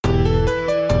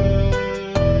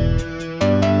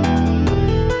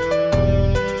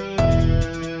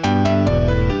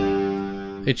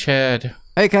Hey, Chad.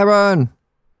 Hey, Cameron.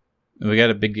 We got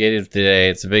a big day today.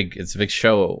 It's a big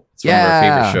show. It's one of our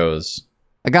favorite shows.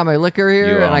 I got my liquor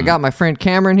here, and I got my friend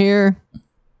Cameron here.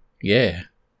 Yeah.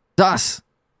 Us.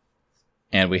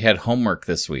 And we had homework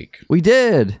this week. We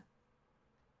did.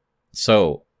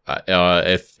 So,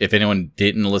 if anyone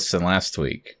didn't listen last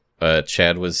week,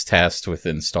 Chad was tasked with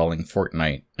installing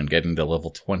Fortnite and getting to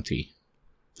level 20.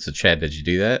 So, Chad, did you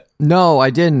do that? No, I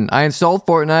didn't. I installed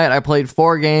Fortnite. I played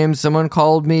 4 games. Someone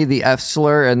called me the F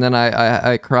slur, and then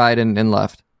I cried and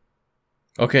left.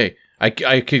 Okay.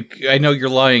 I know you're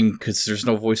lying because there's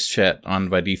no voice chat on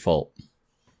by default.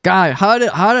 God,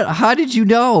 how did you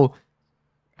know?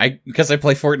 Because I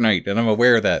play Fortnite and I'm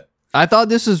aware of that. I thought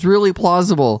this was really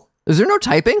plausible. Is there no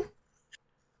typing?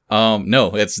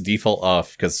 No, it's default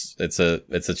off because it's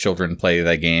a children play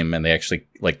that game and they actually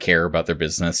care about their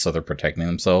business, so they're protecting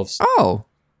themselves. Oh,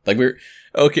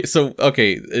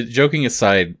 joking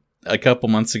aside, a couple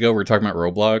months ago we were talking about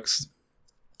Roblox,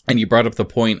 and you brought up the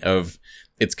point of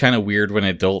it's kind of weird when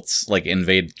adults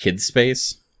invade kids'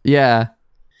 space. Yeah.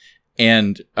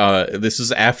 And this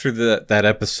was after that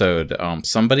episode.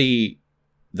 Somebody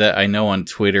that I know on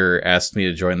Twitter asked me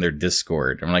to join their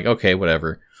Discord. I'm like, okay,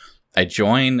 whatever. I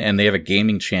join, and they have a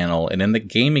gaming channel. And in the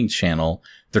gaming channel,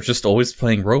 they're just always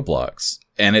playing Roblox.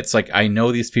 And it's like, I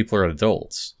know these people are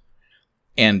adults.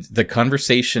 And the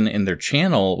conversation in their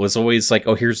channel was always like,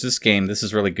 oh, here's this game. This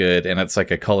is really good. And it's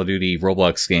like a Call of Duty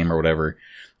Roblox game or whatever.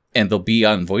 And they'll be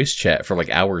on voice chat for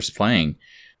hours playing.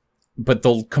 But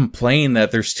they'll complain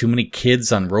that there's too many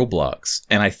kids on Roblox.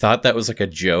 And I thought that was a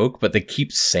joke, but they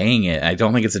keep saying it. I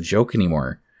don't think it's a joke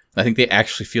anymore. I think they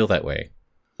actually feel that way.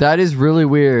 That is really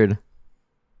weird.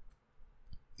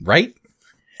 Right?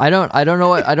 I don't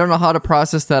know how to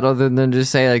process that other than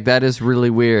just say that is really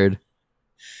weird.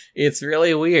 It's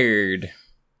really weird.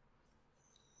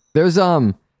 There's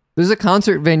a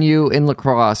concert venue in La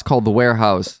Crosse called The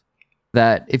Warehouse.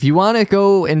 That if you want to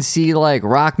go and see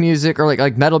rock music or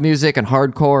like metal music and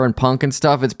hardcore and punk and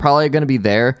stuff, it's probably going to be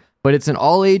there. But it's an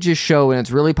all ages show and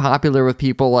it's really popular with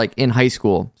people in high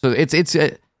school. So it's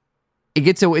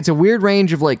a weird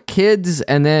range of kids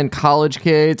and then college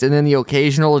kids and then the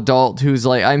occasional adult who's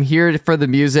I'm here for the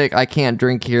music. I can't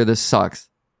drink here. This sucks.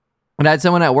 And I had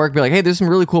someone at work be like, hey, there's some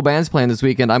really cool bands playing this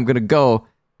weekend. I'm going to go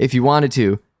if you wanted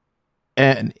to.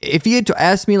 And if he had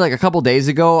asked me a couple days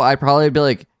ago, I'd probably be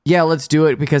like, yeah, let's do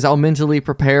it because I'll mentally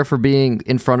prepare for being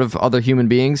in front of other human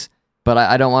beings. But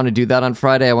I don't want to do that on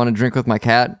Friday. I want to drink with my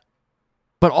cat.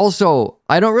 But also,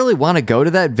 I don't really want to go to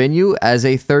that venue as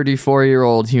a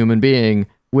 34-year-old human being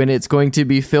when it's going to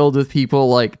be filled with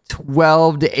people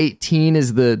 12 to 18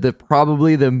 is the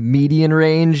probably the median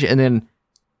range. And then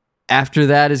after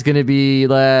that is going to be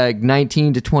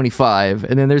 19 to 25.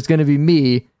 And then there's going to be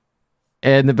me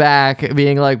in the back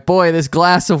being boy, this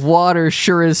glass of water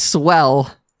sure is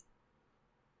swell.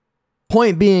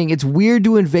 Point being, it's weird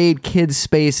to invade kids'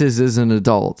 spaces as an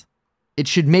adult. It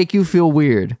should make you feel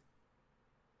weird.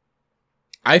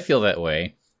 I feel that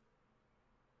way.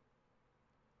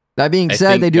 That being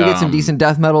said, they do get some decent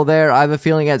death metal there. I have a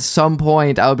feeling at some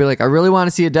point I would be I really want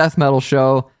to see a death metal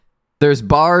show. There's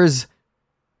bars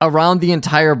around the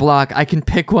entire block. I can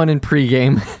pick one in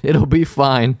pregame. It'll be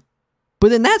fine. But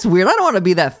then that's weird. I don't want to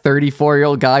be that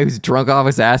 34-year-old guy who's drunk off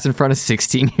his ass in front of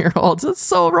 16-year-olds. That's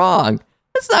so wrong.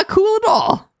 That's not cool at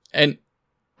all. And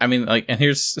I mean, and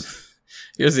here's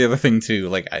the other thing too.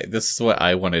 This is what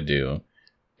I want to do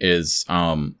is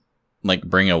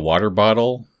bring a water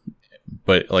bottle,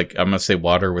 but I'm gonna say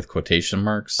water with quotation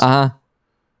marks. I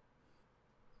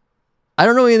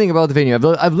don't know anything about the venue.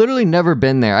 I've literally never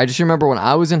been there. I just remember when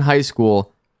I was in high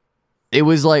school, it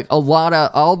was a lot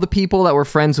of all the people that were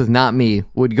friends with not me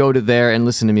would go to there and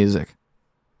listen to music.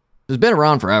 It's been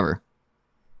around forever.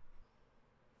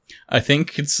 I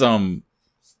think it's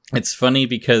funny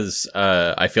because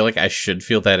I feel I should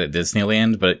feel that at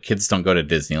Disneyland, but kids don't go to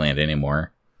Disneyland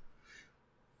anymore.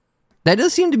 That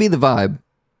does seem to be the vibe.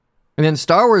 And then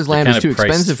Star Wars Land is too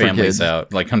expensive for kids.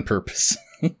 Out on purpose.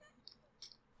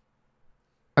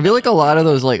 I feel a lot of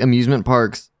those amusement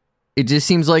parks, it just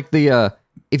seems the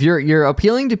if you're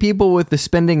appealing to people with the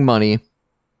spending money,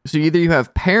 so either you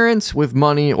have parents with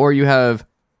money or you have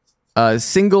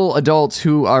single adults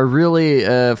who are really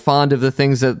fond of the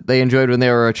things that they enjoyed when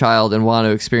they were a child and want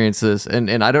to experience this.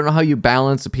 And I don't know how you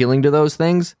balance appealing to those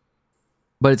things,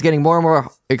 but it's getting more and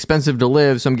more expensive to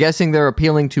live. So I'm guessing they're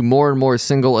appealing to more and more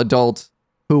single adults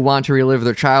who want to relive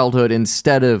their childhood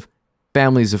instead of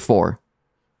families of 4.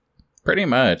 Pretty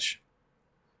much.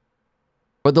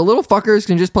 But the little fuckers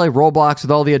can just play Roblox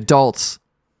with all the adults.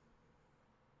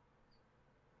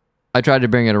 I tried to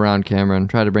bring it around, Cameron.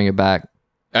 Tried to bring it back.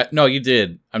 No, you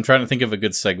did. I'm trying to think of a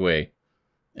good segue,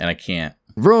 and I can't.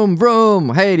 Vroom,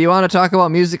 vroom. Hey, do you want to talk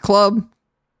about Music Club?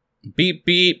 Beep,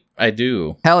 beep. I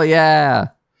do. Hell yeah.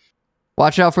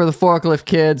 Watch out for the forklift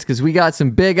kids, because we got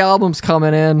some big albums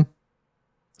coming in.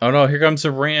 Oh no, here comes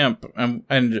a ramp.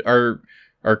 And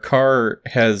our car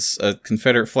has a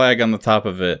Confederate flag on the top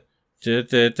of it.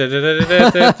 It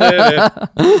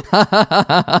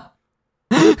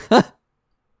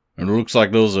looks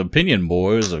like those opinion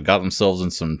boys have got themselves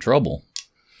in some trouble.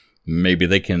 Maybe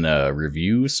they can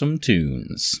review some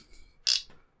tunes.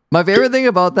 My favorite thing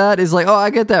about that is like, oh, I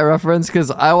get that reference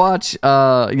because I watch,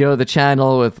 the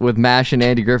channel with MASH and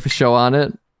Andy Griffith show on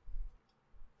it.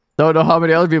 Don't know how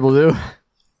many other people do.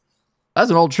 That's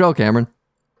an old show, Cameron.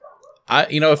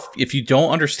 If you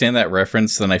don't understand that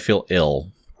reference, then I feel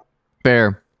ill.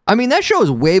 Fair. I mean, that show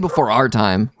is way before our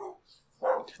time.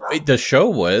 The show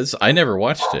was. I never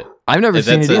watched it. I've never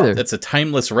seen it either. It's a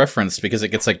timeless reference because it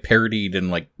gets like parodied and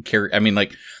like I mean,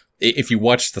 like if you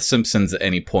watch The Simpsons at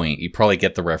any point, you probably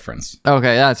get the reference.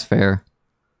 Okay, that's fair.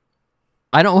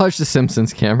 I don't watch The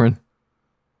Simpsons, Cameron.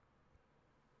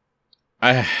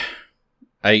 I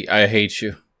hate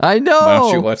you. I know. Why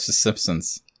don't you watch The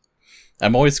Simpsons?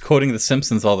 I'm always quoting The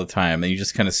Simpsons all the time, and you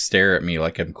just kind of stare at me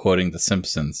like I'm quoting The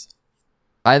Simpsons.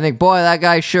 I think, boy, that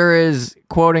guy sure is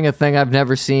quoting a thing I've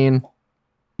never seen.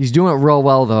 He's doing it real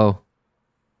well, though.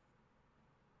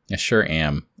 I sure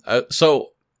am.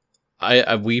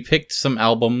 We picked some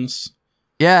albums.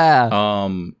 Yeah.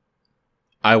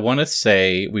 I want to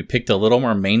say we picked a little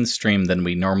more mainstream than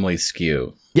we normally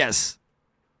skew. Yes.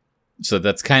 So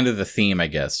that's kind of the theme, I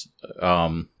guess.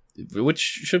 Which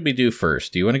should we do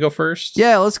first? Do you want to go first?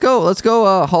 Yeah, let's go. Let's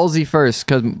go Halsey first,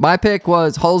 because my pick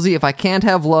was Halsey, If I Can't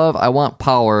Have Love, I Want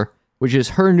Power, which is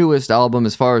her newest album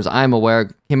as far as I'm aware.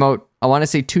 Came out, I want to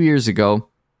say 2 years ago.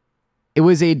 It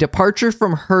was a departure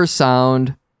from her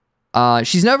sound.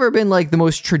 She's never been like the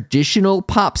most traditional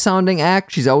pop sounding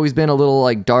act. She's always been a little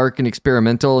like dark and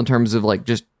experimental in terms of like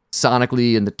just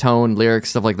sonically and the tone,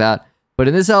 lyrics, stuff like that. But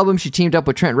in this album, she teamed up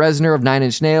with Trent Reznor of Nine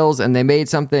Inch Nails, and they made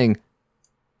something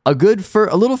a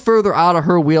little further out of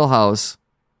her wheelhouse.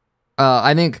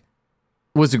 I think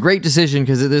was a great decision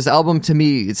because this album, to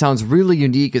me, it sounds really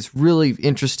unique. It's really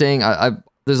interesting.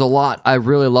 There's a lot I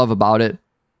really love about it.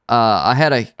 I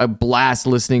had a blast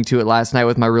listening to it last night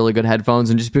with my really good headphones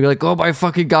and just being like, oh my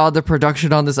fucking God, the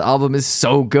production on this album is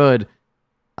so good.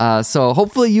 So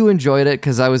hopefully you enjoyed it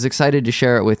because I was excited to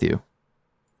share it with you.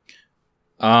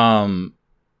 Listening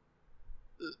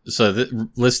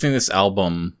to this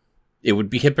album, it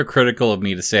would be hypocritical of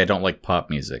me to say I don't like pop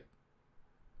music.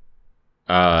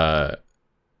 But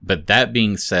that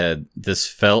being said, this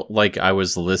felt like I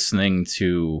was listening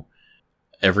to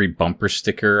every bumper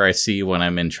sticker I see when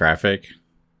I'm in traffic.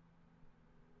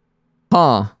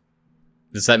 Huh.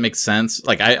 Does that make sense?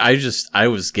 Like, I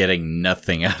was getting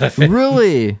nothing out of it.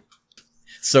 Really?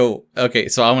 So I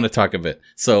want to talk a bit.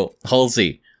 So,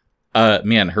 Halsey,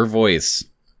 man, her voice,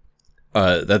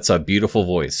 that's a beautiful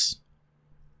voice.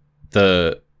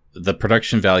 The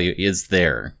production value is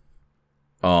there.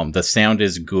 The sound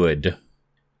is good.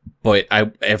 But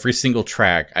every single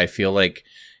track, I feel like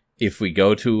if we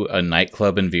go to a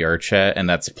nightclub in VR chat and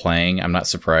that's playing, I'm not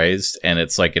surprised. And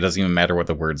it's like, it doesn't even matter what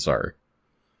the words are.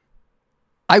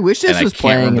 I wish this was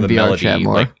playing in VR chat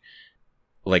more.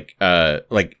 Like,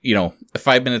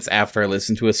 5 minutes after I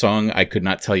listened to a song, I could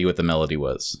not tell you what the melody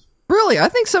was. Really? I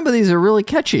think some of these are really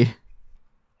catchy.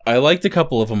 I liked a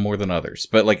couple of them more than others,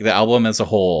 but like the album as a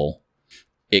whole,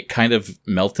 it kind of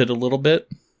melted a little bit.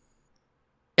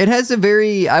 It has a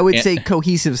very, I would say,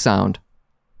 cohesive sound.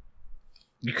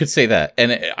 You could say that.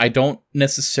 And I don't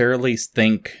necessarily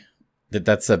think that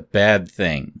that's a bad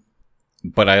thing.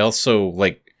 But I also,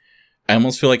 I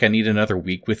almost feel like I need another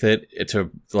week with it to,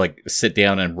 sit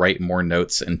down and write more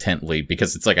notes intently.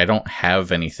 Because it's like, I don't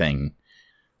have anything.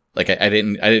 Like, I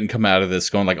didn't come out of this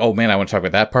going like, oh man, I want to talk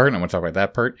about that part, and I want to talk about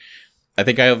that part. I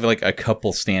think I have, a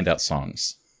couple standout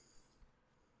songs.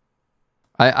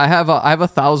 I have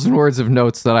 1,000 words of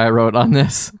notes that I wrote on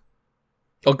this.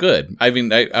 Oh, good. I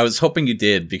mean, I was hoping you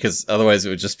did, because otherwise it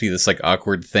would just be this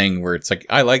awkward thing where it's like,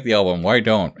 I like the album, why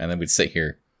don't? And then we'd sit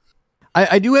here.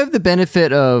 I do have the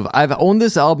benefit of, I've owned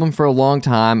this album for a long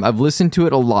time. I've listened to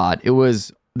it a lot. It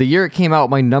was, the year it came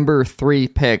out, my number 3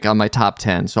 pick on my top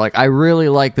 10. So I really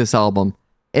like this album.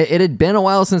 It had been a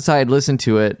while since I had listened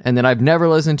to it. And then I've never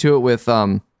listened to it with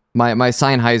my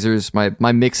Sennheisers,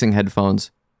 my mixing headphones.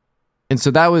 And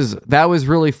so that was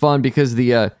really fun because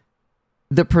the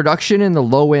production in the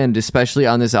low end, especially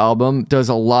on this album, does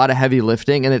a lot of heavy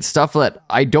lifting, and it's stuff that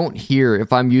I don't hear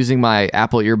if I'm using my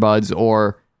Apple earbuds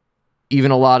or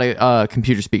even a lot of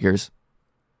computer speakers.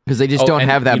 because they just don't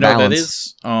have that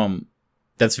balance.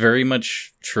 That's very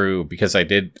much true, because I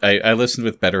listened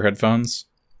with better headphones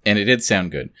and it did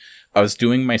sound good. I was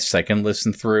doing my second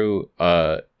listen through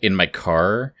in my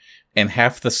car, and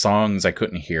half the songs I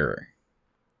couldn't hear.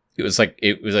 It was like,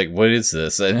 what is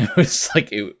this? And it was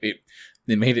like, it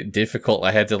made it difficult.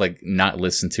 I had to like not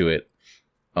listen to it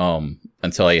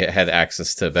until I had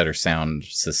access to a better sound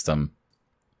system.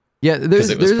 Yeah, because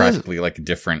it was practically like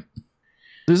different.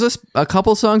 There's a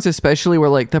couple songs especially where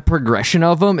like the progression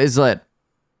of them is that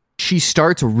she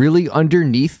starts really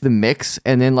underneath the mix,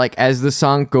 and then like as the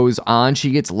song goes on,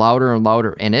 she gets louder and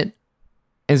louder in it.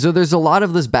 And so there's a lot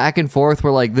of this back and forth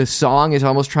where like the song is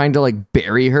almost trying to like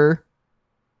bury her.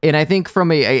 And I think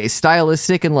from a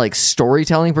stylistic and like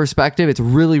storytelling perspective, it's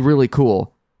really, really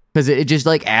cool, because it just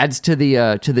like adds to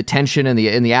the tension and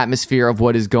the atmosphere of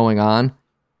what is going on.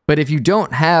 But if you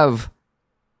don't have,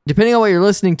 depending on what you're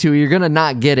listening to, you're going to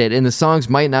not get it, and the songs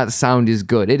might not sound as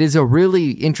good. It is a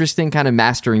really interesting kind of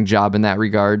mastering job in that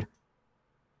regard.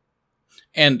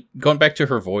 And going back to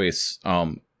her voice,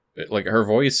 like her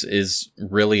voice is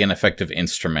really an effective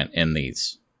instrument in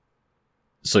these.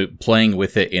 So playing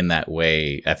with it in that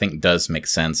way, I think, does make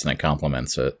sense, and it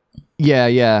complements it.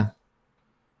 Yeah.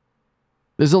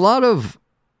 There's a lot of,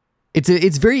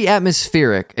 it's very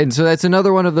atmospheric, and so that's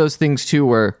another one of those things too,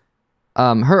 where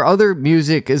her other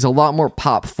music is a lot more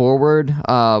pop forward.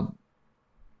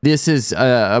 This is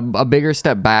a bigger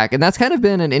step back, and that's kind of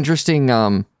been an interesting,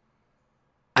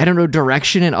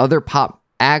 direction in other pop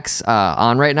acts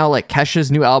on right now. Like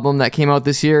Kesha's new album that came out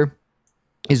this year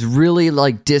is really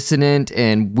like dissonant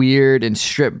and weird and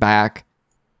stripped back,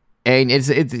 and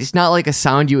it's not like a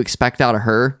sound you expect out of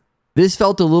her. This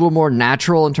felt a little more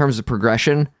natural in terms of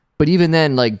progression. But even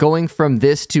then, like going from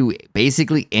this to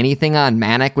basically anything on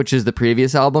Manic, which is the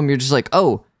previous album, you're just like,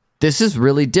 oh, this is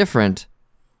really different.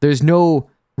 There's no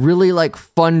really like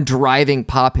fun driving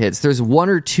pop hits. There's one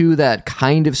or two that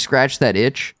kind of scratch that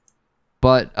itch,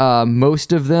 but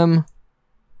most of them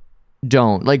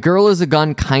don't. Like Girl is a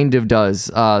Gun kind of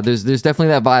does. There's definitely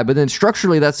that vibe, but then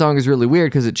structurally that song is really weird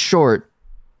because it's short,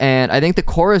 and I think the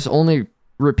chorus only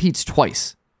repeats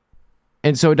twice,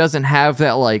 and so it doesn't have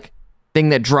that like thing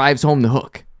that drives home the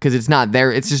hook, because it's not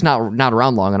there. It's just not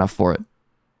around long enough for it.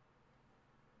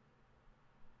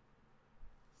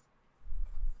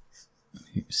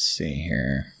 Let's see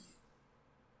here.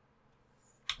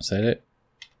 Is that it?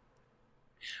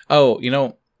 Oh,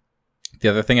 the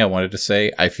other thing I wanted to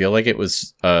say, I feel like it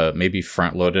was maybe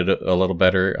front loaded a little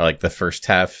better. Like the first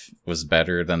half was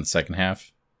better than the second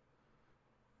half.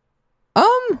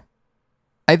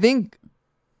 I think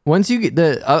once you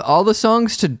get all the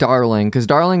songs to Darling, because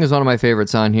Darling is one of my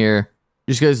favorites on here,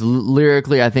 just because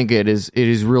lyrically I think it is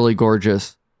really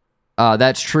gorgeous.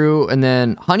 That's true. And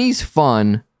then Honey's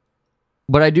fun,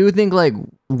 but I do think like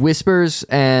Whispers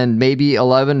and maybe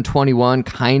 11:21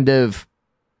 kind of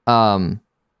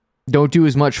don't do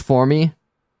as much for me.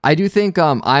 I do think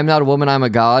I'm Not a Woman, I'm a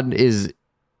God is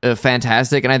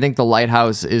fantastic, and I think The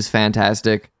Lighthouse is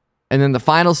fantastic. And then the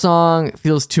final song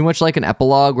feels too much like an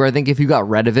epilogue, where I think if you got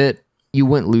rid of it, you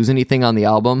wouldn't lose anything on the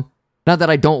album. Not that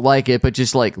I don't like it, but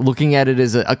just like looking at it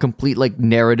as a complete like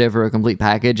narrative or a complete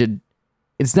package,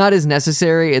 it's not as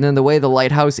necessary. And then the way The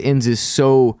Lighthouse ends is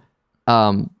so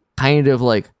kind of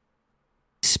like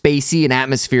spacey and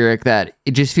atmospheric that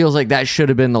it just feels like that should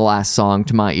have been the last song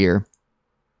to my ear.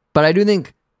 But I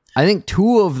think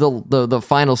two of the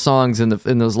final songs in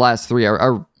those last three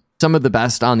are some of the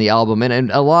best on the album,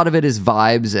 and a lot of it is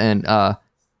vibes and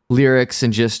lyrics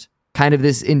and just kind of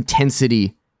this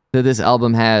intensity that this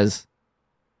album has.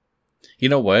 You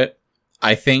know what?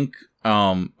 I think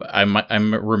I'm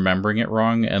remembering it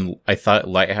wrong, and I thought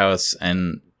Lighthouse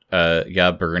and Yeah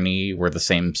Bernie were the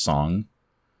same song,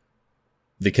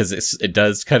 because it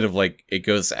does kind of like, it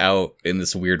goes out in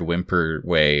this weird whimper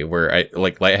way where I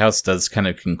like Lighthouse does kind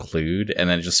of conclude, and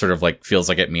then it just sort of like feels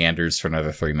like it meanders for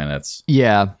another 3 minutes.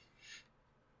 Yeah.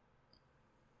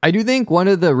 I do think one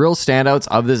of the real standouts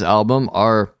of this album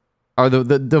are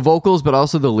the vocals, but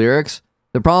also the lyrics.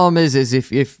 The problem is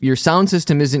if your sound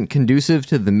system isn't conducive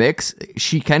to the mix,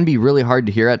 she can be really hard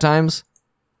to hear at times.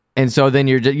 And so then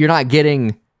you're not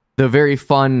getting the very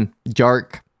fun,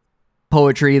 dark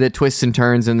poetry that twists and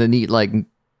turns and the neat like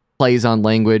plays on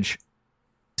language.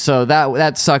 So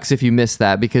that sucks if you miss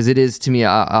that, because it is to me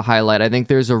a highlight. I think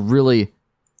there's a really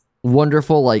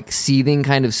wonderful like seething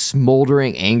kind of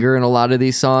smoldering anger in a lot of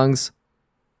these songs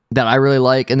that I really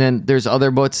like. And then there's other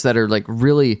bits that are like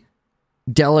really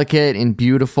delicate and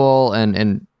beautiful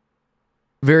and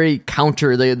very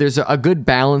counter. There's a good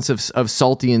balance of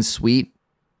salty and sweet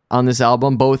on this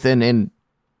album, both in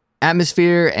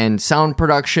atmosphere and sound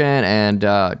production and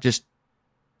just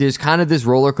there's kind of this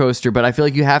roller coaster, but I feel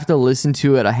like you have to listen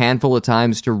to it a handful of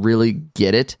times to really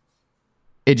get it.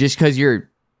 It just because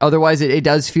otherwise it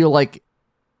does feel like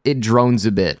it drones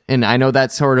a bit. And I know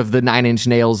that's sort of the Nine Inch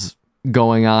Nails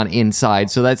going on inside,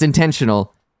 so that's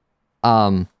intentional.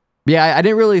 Yeah, I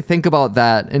didn't really think about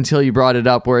that until you brought it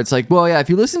up, where it's like, well, yeah, if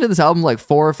you listen to this album like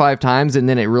 4 or 5 times and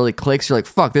then it really clicks, you're like,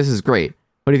 fuck, this is great.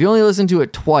 But if you only listen to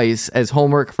it twice as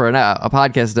homework for a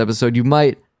podcast episode, you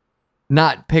might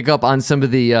not pick up on some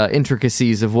of the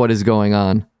intricacies of what is going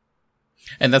on.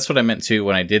 And that's what I meant too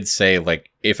when I did say, like,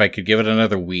 if I could give it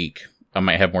another week, I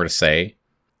might have more to say.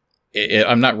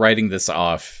 I'm not writing this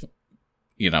off,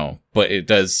 but it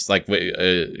does, like,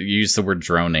 use the word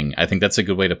droning. I think that's a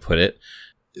good way to put it,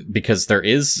 because there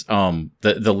is,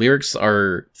 the lyrics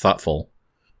are thoughtful.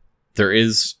 There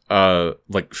is,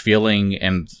 like, feeling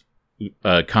and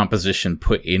composition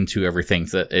put into everything,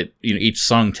 that each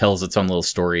song tells its own little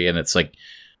story, and it's like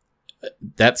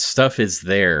that stuff is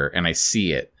there and I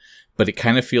see it, but it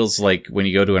kind of feels like when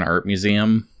you go to an art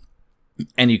museum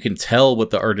and you can tell what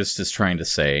the artist is trying to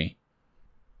say.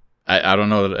 I don't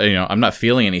know, I'm not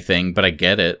feeling anything, but I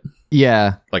get it.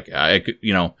 Yeah, like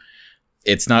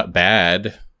it's not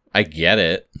bad, I get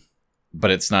it,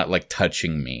 but it's not like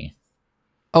touching me.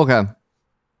 Okay.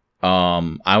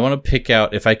 I want to pick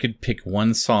out, if I could pick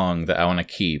one song that I want to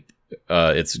keep,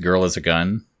 it's Girl Is a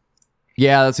Gun.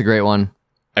 Yeah, that's a great one.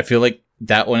 I feel like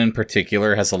that one in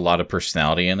particular has a lot of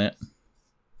personality in it.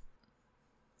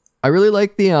 I really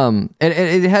like the,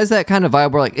 it has that kind of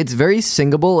vibe where, like, it's very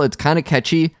singable, it's kind of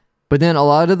catchy, but then a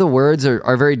lot of the words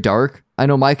are very dark. I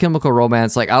know My Chemical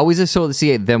Romance, like, I always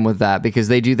associate them with that because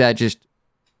they do that just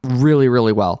really,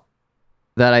 really well.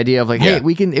 That idea of, like, hey,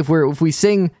 we can, if we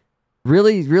sing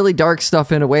really, really dark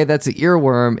stuff in a way that's an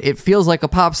earworm, it feels like a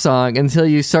pop song until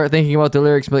you start thinking about the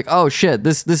lyrics and be like, oh shit,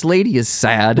 this lady is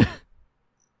sad.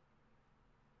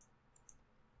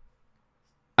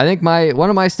 I think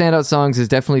one of my standout songs is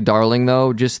definitely Darling,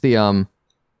 though. Just the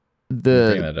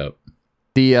bring that up.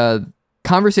 The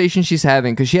conversation she's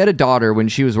having, because she had a daughter when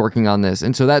she was working on this,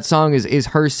 and so that song is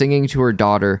her singing to her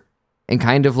daughter, and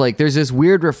kind of like there's this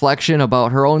weird reflection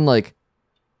about her own, like,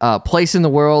 place in the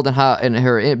world and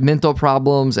her mental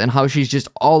problems and how she's just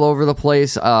all over the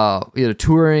place,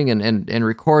 touring and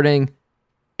recording,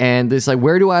 and this, like,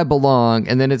 where do I belong?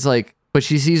 And then it's like, but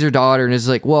she sees her daughter and is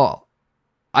like, well,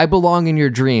 I belong in your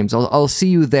dreams. I'll see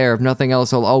you there. If nothing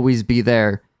else, I'll always be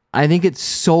there. I think it's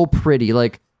so pretty.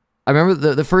 Like, I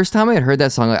remember the first time I had heard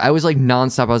that song, like, I was like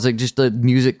nonstop. I was like, just the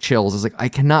music chills. I was like, I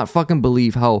cannot fucking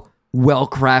believe how well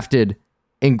crafted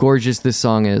and gorgeous this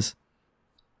song is.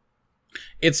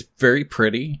 It's very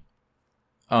pretty.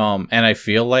 And I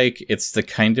feel like it's the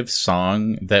kind of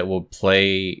song that will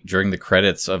play during the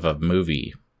credits of a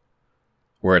movie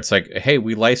where it's like, hey,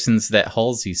 we licensed that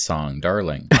Halsey song,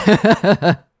 Darling.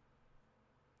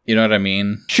 You know what I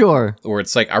mean? Sure. Where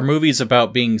it's like, our movie's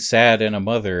about being sad and a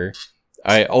mother.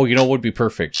 What would be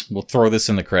perfect? We'll throw this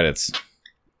in the credits.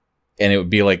 And it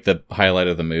would be like the highlight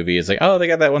of the movie. It's like, oh, they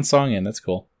got that one song in. That's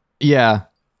cool. Yeah.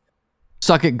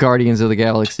 Suck it, Guardians of the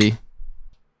Galaxy.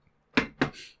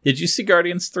 Did you see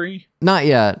Guardians 3? Not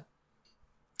yet.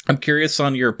 I'm curious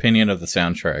on your opinion of the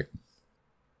soundtrack.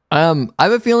 I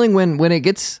have a feeling when it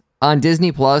gets on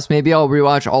Disney Plus, maybe I'll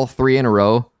rewatch all 3 in a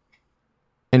row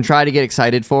and try to get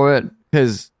excited for it,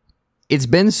 because it's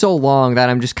been so long that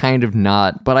I'm just kind of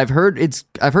not. But I've heard it's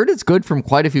good from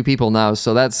quite a few people now,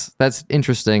 so that's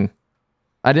interesting.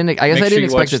 I didn't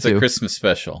expect it to. The Christmas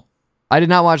special. I did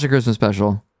not watch the Christmas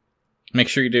special. Make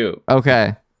sure you do.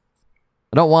 Okay.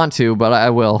 I don't want to, but I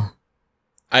will.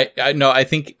 I know. I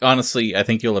think, honestly,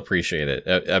 you'll appreciate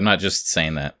it. I'm not just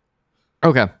saying that.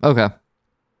 Okay.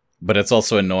 But it's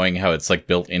also annoying how it's, like,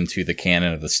 built into the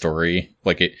canon of the story.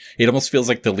 Like, it almost feels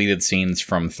like deleted scenes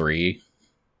from 3.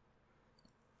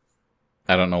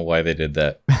 I don't know why they did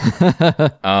that.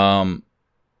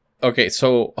 Okay,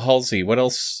 so Halsey, what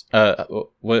else?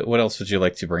 What else would you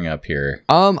like to bring up here?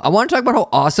 I want to talk about how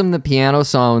awesome the piano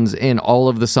sounds in all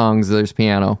of the songs. There's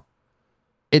piano.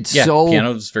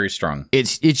 Piano's very strong.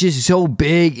 It's just so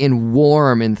big and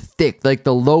warm and thick. Like,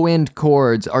 the low end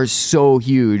chords are so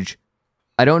huge.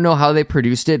 I don't know how they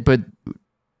produced it, but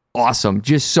awesome,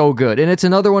 just so good. And it's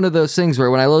another one of those things where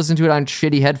when I listen to it on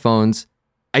shitty headphones,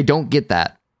 I don't get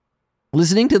that.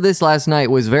 Listening to this last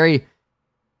night was it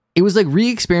was like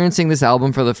re-experiencing this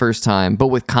album for the first time, but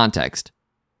with context.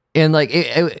 And like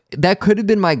that could have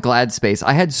been my glad space.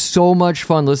 I had so much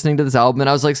fun listening to this album, and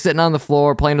I was like sitting on the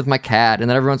floor playing with my cat, and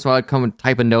then every once in a while I'd come and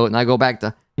type a note, and I go back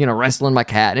to, wrestling my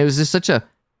cat. And it was just such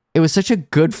a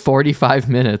good 45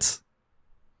 minutes.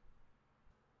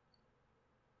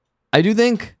 I do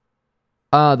think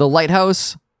The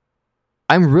Lighthouse,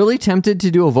 I'm really tempted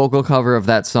to do a vocal cover of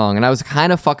that song, and I was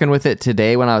kind of fucking with it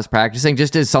today when I was practicing,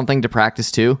 just as something to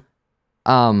practice too.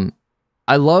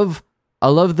 I love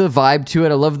the vibe to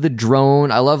it. I love the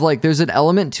drone. I love, like, there's an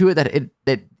element to it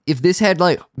that if this had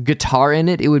like guitar in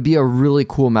it, it would be a really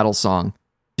cool metal song.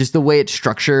 Just the way it's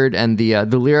structured, and the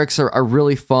lyrics are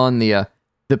really fun. The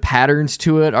patterns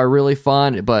to it are really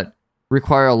fun, but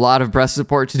require a lot of breath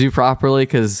support to do properly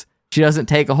because she doesn't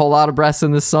take a whole lot of breaths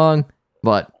in this song.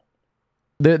 But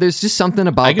there's just something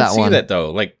about that one. I can see that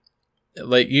though. Like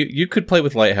you could play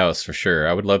with Lighthouse for sure.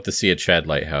 I would love to see a Chad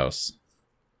Lighthouse.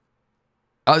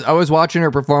 I was watching her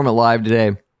perform it live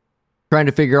today, trying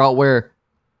to figure out where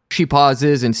she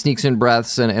pauses and sneaks in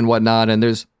breaths and whatnot. And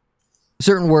there's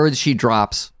certain words she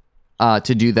drops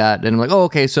to do that. And I'm like, oh,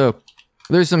 okay, so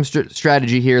there's some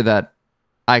strategy here that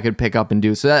I could pick up and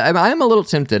do. So I'm a little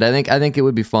tempted. I think it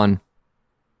would be fun.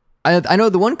 I know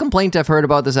the one complaint I've heard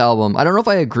about this album, I don't know if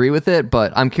I agree with it,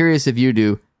 but I'm curious if you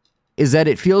do, is that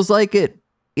it feels like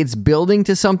it's building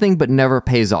to something but never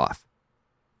pays off.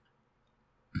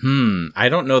 I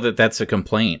don't know that that's a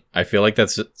complaint. I feel like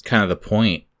that's kind of the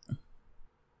point.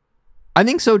 I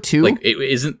think so too. Like, it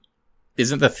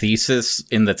isn't the thesis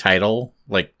in the title,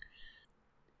 like,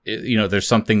 there's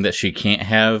something that she can't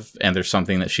have and there's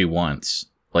something that she wants.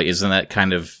 Like, isn't that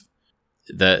kind of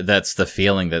that's the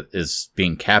feeling that is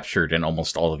being captured in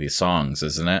almost all of these songs,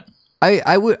 isn't it?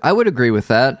 I would agree with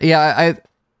that. Yeah,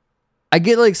 I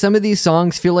get, like, some of these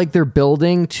songs feel like they're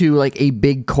building to, like, a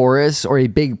big chorus or a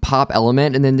big pop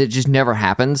element, and then it just never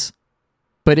happens.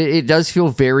 But it does feel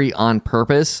very on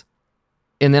purpose.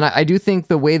 And then I do think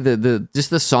the way just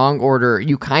the song order,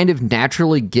 you kind of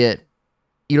naturally get,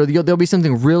 there'll be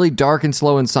something really dark and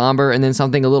slow and somber, and then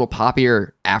something a little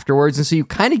poppier afterwards. And so you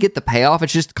kind of get the payoff. It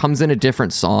just comes in a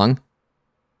different song.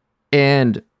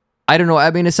 And I don't know.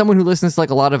 I mean, as someone who listens to,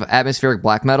 like, a lot of atmospheric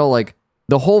black metal, like,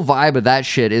 the whole vibe of that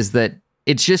shit is that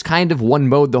it's just kind of one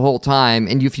mode the whole time.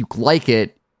 And if you like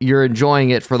it, you're enjoying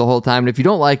it for the whole time. And if you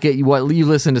don't like it, you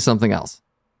listen to something else.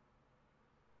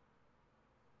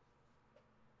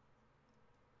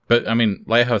 But I mean,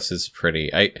 Lighthouse is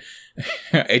pretty. I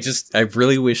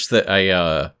really wish that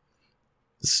I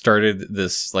started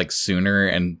this, like, sooner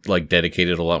and, like,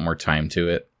 dedicated a lot more time to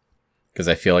it, because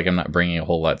I feel like I'm not bringing a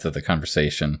whole lot to the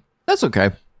conversation. That's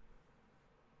okay.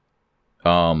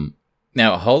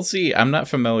 Now, Halsey, I'm not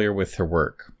familiar with her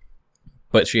work,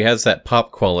 but she has that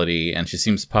pop quality, and she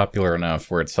seems popular enough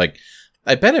where it's like,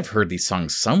 I bet I've heard these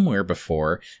songs somewhere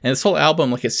before, and this whole album,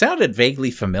 like, it sounded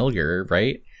vaguely familiar,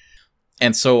 right?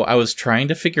 And so I was trying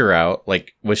to figure out,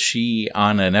 like, was she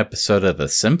on an episode of The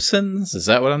Simpsons? Is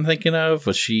that what I'm thinking of?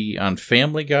 Was she on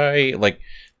Family Guy? Like,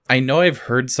 I know I've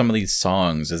heard some of these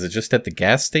songs. Is it just at the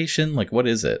gas station? Like, what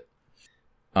is it?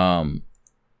 And,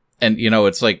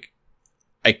 it's like,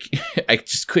 I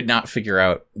just could not figure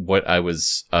out what I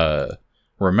was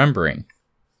remembering.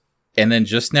 And then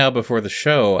just now before the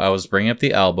show, I was bringing up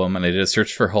the album and I did a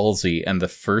search for Halsey, and the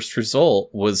first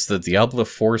result was the Diablo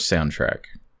 4 soundtrack.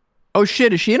 Oh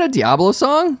shit, is she in a Diablo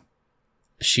song?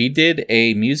 She did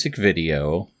a music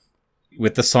video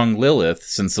with the song Lilith,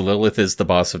 since Lilith is the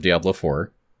boss of Diablo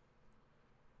 4.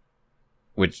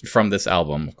 Which, from this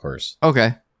album, of course.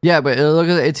 Okay. Yeah, but look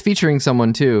at it's featuring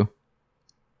someone too.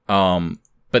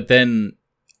 But then,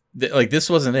 this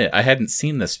wasn't it. I hadn't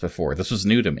seen this before. This was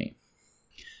new to me.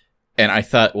 And I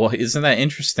thought, well, isn't that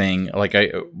interesting?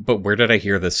 But where did I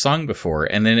hear this song before?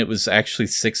 And then it was actually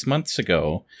 6 months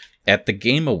ago at the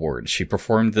Game Awards. She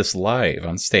performed this live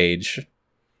on stage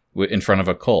in front of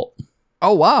a cult.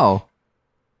 Oh, wow.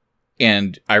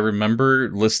 And I remember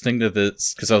listening to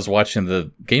this because I was watching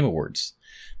the Game Awards.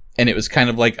 And it was kind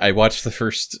of like I watched the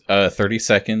first 30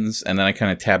 seconds and then I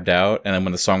kind of tabbed out. And then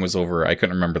when the song was over, I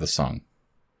couldn't remember the song.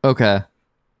 Okay.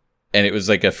 And it was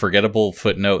like a forgettable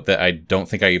footnote that I don't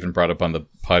think I even brought up on the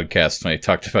podcast when I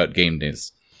talked about game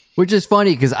news. Which is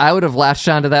funny because I would have latched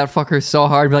onto that fucker so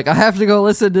hard. Be like, I have to go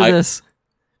listen to this.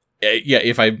 Yeah,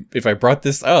 if I brought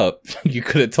this up, you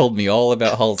could have told me all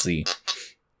about Halsey.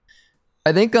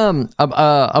 I think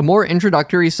a more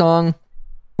introductory song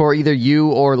for either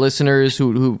you or listeners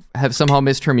who have somehow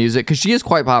missed her music, because she is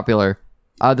quite popular.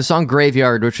 The song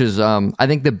Graveyard, which is I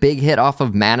think the big hit off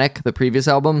of Manic, the previous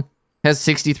album, has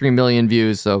 63 million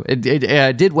views, so it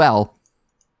did well.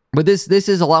 But this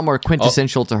is a lot more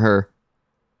quintessential to her.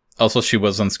 Also, she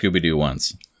was on Scooby-Doo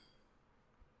once.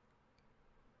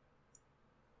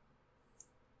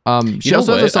 She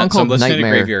also has a song called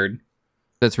Nightmare. Graveyard.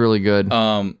 That's really good.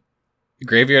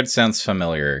 Graveyard sounds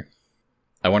familiar.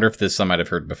 I wonder if this I might have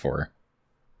heard before.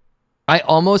 I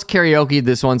almost karaoke'd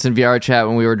this once in VR chat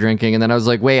when we were drinking, and then I was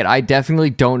like, wait, I definitely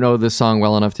don't know this song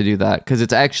well enough to do that, because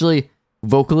it's actually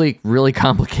vocally really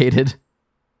complicated.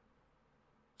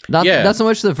 Not so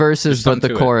much the verses, but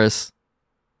the chorus.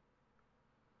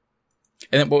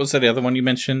 And what was that other one you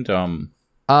mentioned?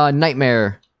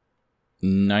 Nightmare.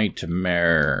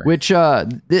 Nightmare. Which,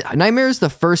 Nightmare is the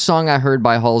first song I heard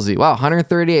by Halsey. Wow,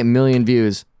 138 million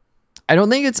views. I don't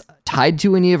think it's tied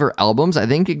to any of her albums. I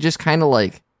think it just kind of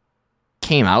like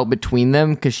came out between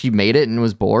them because she made it and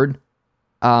was bored.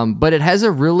 But it has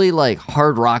a really like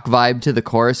hard rock vibe to the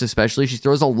chorus, especially. She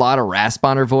throws a lot of rasp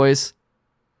on her voice,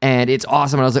 and it's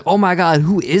awesome. And I was like, oh my God,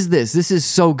 who is this? This is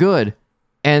so good.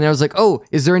 And I was like, oh,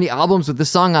 is there any albums with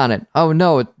this song on it? Oh,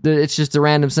 no, it's just a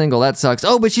random single. That sucks.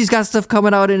 Oh, but she's got stuff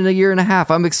coming out in a year and a half.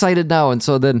 I'm excited now. And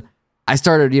so then I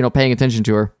started, paying attention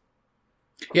to her.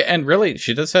 Yeah, and really,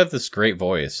 she does have this great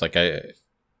voice. Like,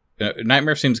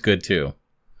 Nightmare seems good, too.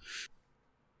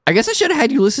 I guess I should have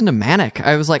had you listen to Manic.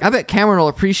 I was like, I bet Cameron will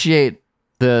appreciate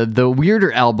the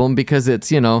weirder album because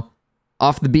it's,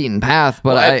 off the beaten path.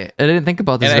 But I didn't think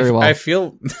about this very well. I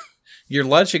feel... Your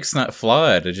logic's not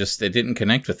flawed. It didn't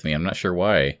connect with me. I'm not sure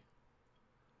why.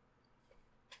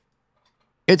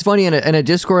 It's funny, in a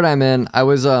Discord I'm in, I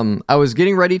was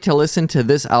getting ready to listen to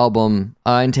this album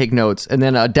and take notes, and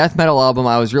then a death metal album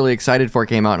I was really excited for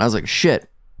came out, and I was like, shit,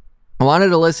 I wanted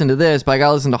to listen to this, but I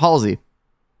gotta listen to Halsey.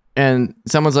 And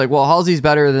someone's like, well, Halsey's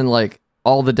better than like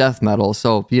all the death metal,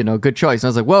 so good choice. And I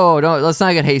was like, whoa, don't, let's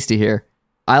not get hasty here.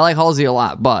 I like Halsey a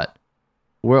lot, but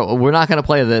we're not gonna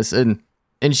play this.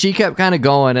 And she kept kind of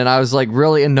going, and I was like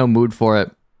really in no mood for it.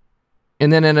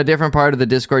 And then in a different part of the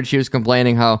Discord, she was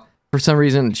complaining how for some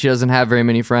reason she doesn't have very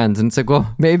many friends. And it's like,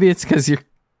 well, maybe it's because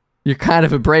you're kind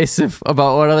of abrasive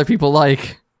about what other people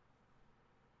like.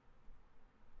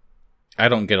 I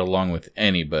don't get along with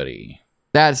anybody.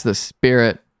 That's the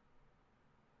spirit.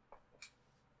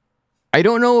 I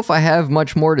don't know if I have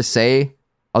much more to say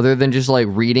other than just like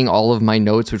reading all of my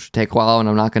notes, which would take a while, and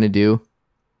I'm not going to do.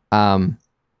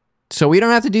 So we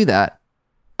don't have to do that.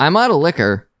 I'm out of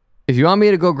liquor. If you want me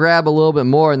to go grab a little bit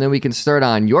more, and then we can start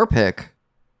on your pick.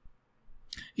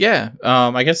 Yeah,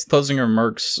 I guess closing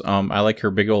remarks, I like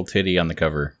her big old titty on the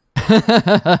cover.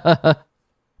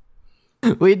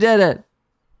 We did it.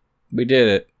 We did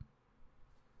it.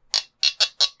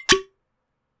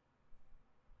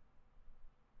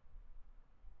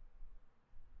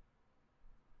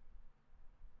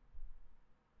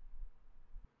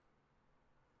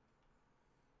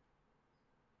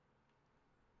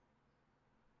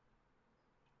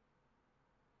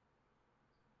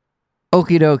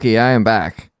 Okie dokie, I am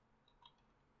back.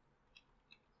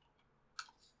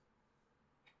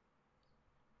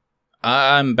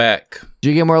 I'm back.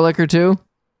 Did you get more liquor too?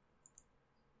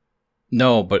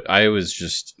 No, but I was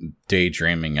just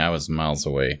daydreaming. I was miles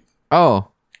away. Oh.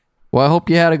 Well, I hope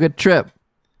you had a good trip.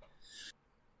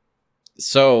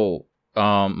 So,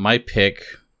 my pick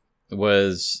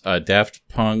was Daft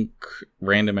Punk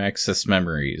Random Access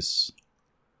Memories.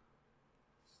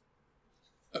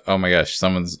 Oh my gosh,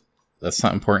 that's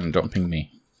not important. Don't ping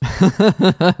me.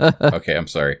 Okay, I'm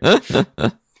sorry.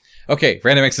 Okay,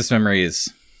 Random Access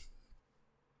Memories.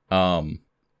 I'm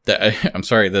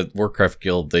sorry, the Warcraft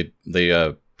Guild,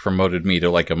 they promoted me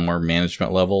to like a more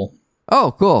management level.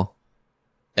 Oh, cool.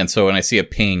 And so when I see a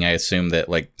ping, I assume that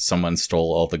like someone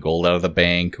stole all the gold out of the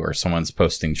bank, or someone's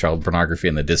posting child pornography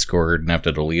in the Discord and have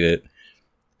to delete it.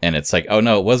 And it's like, oh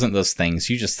no, it wasn't those things.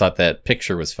 You just thought that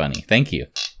picture was funny. Thank you.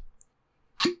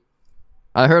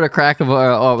 I heard a crack of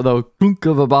the clunk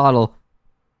of a bottle.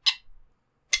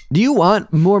 Do you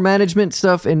want more management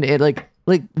stuff? And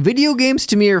like video games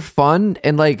to me are fun,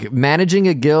 and like managing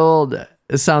a guild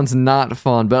sounds not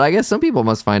fun. But I guess some people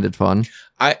must find it fun.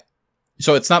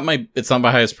 So it's not my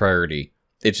highest priority.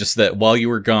 It's just that while you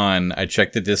were gone, I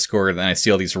checked the Discord and I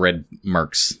see all these red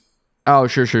marks. Oh,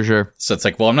 sure. So it's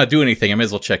like, well, I'm not doing anything. I may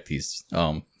as well check these.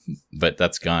 But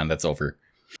that's gone. That's over.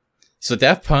 So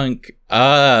Daft Punk,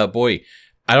 boy,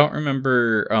 I don't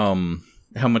remember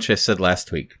how much I said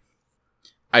last week.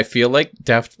 I feel like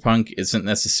Daft Punk isn't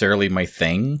necessarily my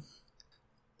thing,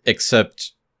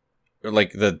 except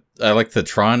like I like the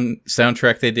Tron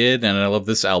soundtrack they did, and I love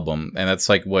this album, and that's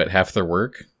like what, half their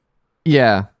work?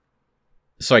 Yeah.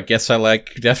 So I guess I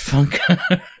like Daft Punk.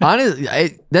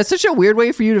 Honestly, that's such a weird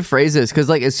way for you to phrase this, because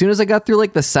like as soon as I got through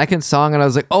like the second song, and I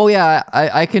was like, oh yeah,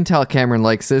 I can tell Cameron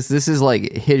likes this. This is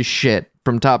like his shit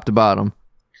from top to bottom.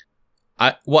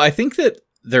 I think that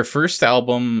their first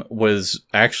album was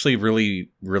actually really,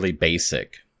 really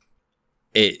basic.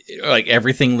 it like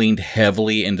everything leaned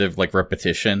heavily into like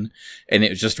repetition, and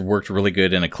it just worked really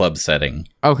good in a club setting.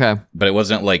 Okay. But it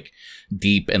wasn't like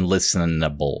deep and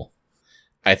listenable.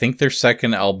 I think their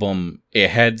second album, it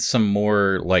had some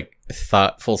more like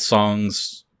thoughtful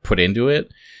songs put into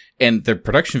it, and the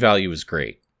production value was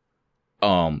great.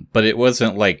 But it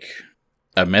wasn't like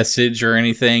a message or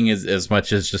anything as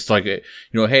much as just like,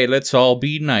 hey, let's all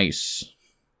be nice.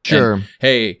 Sure. And,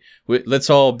 hey, let's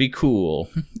all be cool.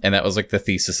 And that was like the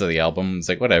thesis of the album. It's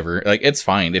like, whatever. Like, it's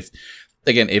fine. If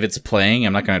it's playing,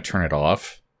 I'm not going to turn it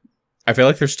off. I feel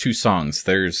like there's two songs.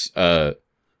 There's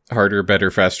Harder,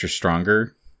 Better, Faster,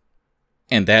 Stronger.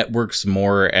 And that works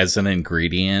more as an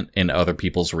ingredient in other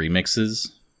people's remixes.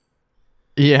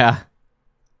 Yeah.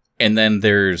 And then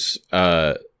there's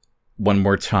One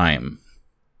More Time,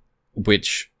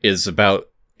 which is about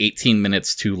 18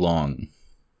 minutes too long.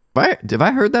 Have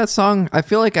I heard that song? I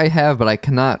feel like I have, but I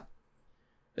cannot.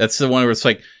 That's the one where it's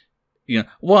like,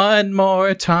 one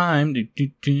more time.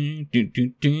 Okay,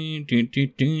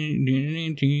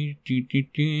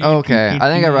 I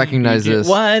think I recognize this.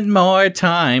 One more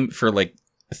time for like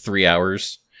 3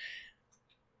 hours.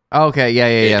 Okay,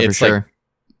 yeah, for sure. Like,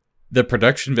 the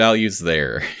production value's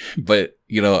there, but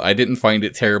I didn't find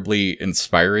it terribly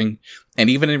inspiring. And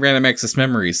even in Random Access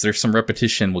Memories, there's some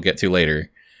repetition we'll get to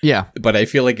later. Yeah, but I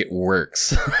feel like it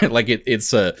works. Like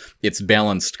it's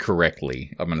balanced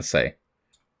correctly, I'm gonna say.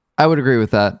 I would agree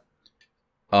with that.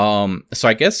 So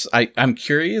I guess I'm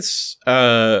curious.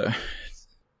 I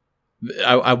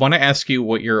want to ask you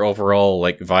what your overall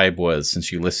like vibe was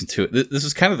since you listened to it. This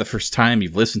is kind of the first time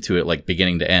you've listened to it like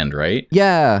beginning to end, right?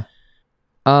 Yeah.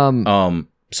 So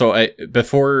I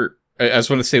just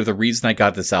want to say the reason I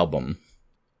got this album.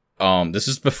 This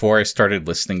is before I started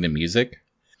listening to music.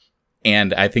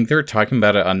 And I think they were talking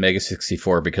about it on Mega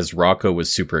 64 because Rocco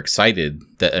was super excited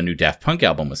that a new Daft Punk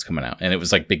album was coming out. And it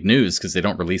was like big news because they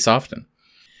don't release often.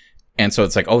 And so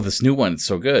it's like, oh, this new one, it's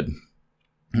so good.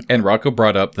 And Rocco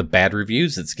brought up the bad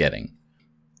reviews it's getting.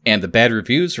 And the bad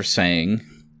reviews were saying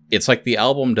it's like the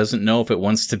album doesn't know if it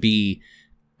wants to be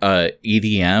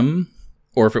EDM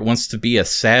or if it wants to be a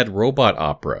sad robot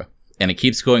opera. And it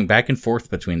keeps going back and forth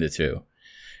between the two.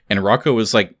 And Rocco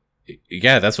was like,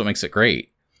 yeah, that's what makes it great.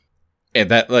 And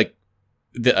that, like,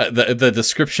 the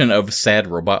description of sad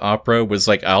robot opera was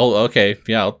like, I'll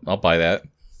buy that.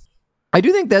 I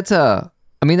do think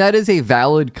that is a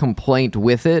valid complaint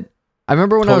with it. I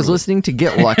remember when I was listening to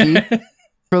Get Lucky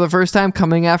for the first time,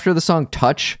 coming after the song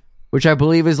Touch, which I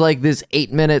believe is like this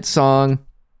 8-minute song.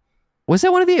 Was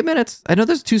that one of the 8 minutes? I know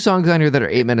there's 2 songs on here that are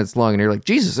 8 minutes long, and you're like,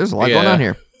 Jesus, there's a lot going on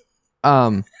here.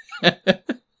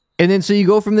 And then so you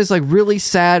go from this like really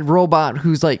sad robot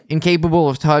who's like incapable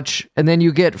of touch, and then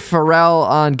you get Pharrell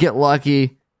on Get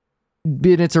Lucky,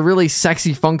 and it's a really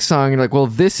sexy funk song. You're like, well,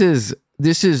 this is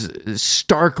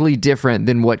starkly different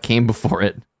than what came before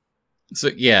it. So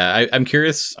yeah, I'm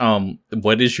curious.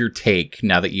 What is your take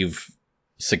now that you've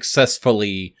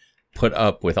successfully put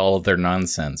up with all of their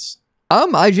nonsense?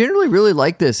 I generally really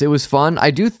like this. It was fun.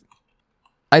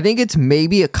 I think it's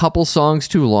maybe a couple songs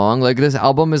too long. Like this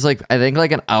album is like, I think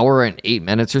like an hour and 8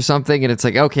 minutes or something. And it's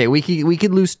like, okay, we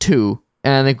could lose 2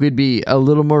 and I think we'd be a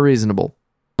little more reasonable.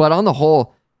 But on the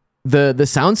whole, the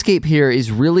soundscape here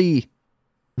is really,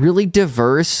 really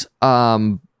diverse.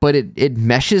 But it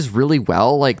meshes really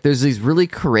well. Like there's these really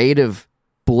creative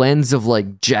blends of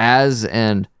like jazz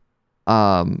and,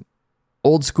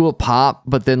 old school pop,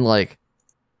 but then like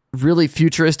really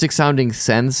futuristic sounding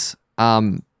synths.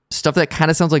 Stuff that kind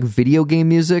of sounds like video game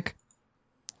music.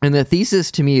 And the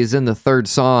thesis to me is in the third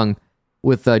song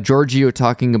with Giorgio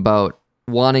talking about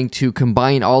wanting to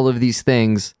combine all of these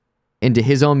things into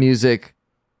his own music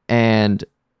and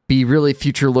be really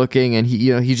future looking. And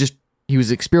he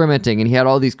was experimenting and he had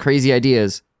all these crazy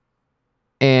ideas.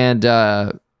 And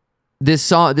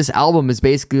this album is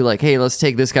basically like, hey, let's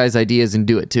take this guy's ideas and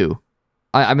do it too.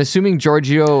 I'm assuming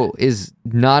Giorgio is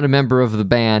not a member of the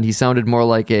band. He sounded more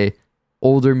like a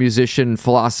older musician,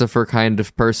 philosopher kind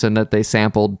of person that they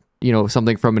sampled,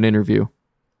 something from an interview.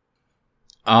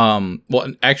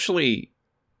 Well, actually,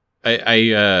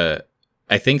 I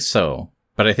think so,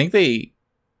 but I think they,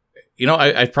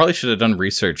 I probably should have done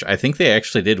research. I think they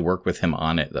actually did work with him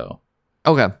on it though.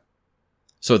 Okay.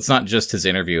 So it's not just his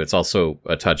interview; it's also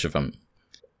a touch of him.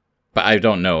 But I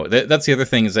don't know. That's the other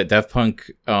thing is that Daft Punk,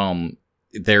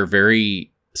 they're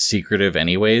very secretive,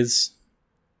 anyways.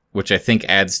 Which I think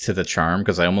adds to the charm,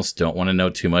 because I almost don't want to know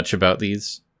too much about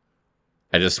these.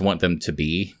 I just want them to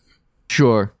be.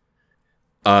 Sure.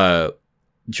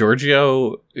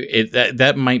 Giorgio,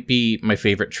 that might be my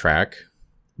favorite track,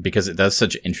 because it does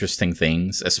such interesting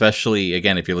things, especially,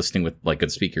 again, if you're listening with like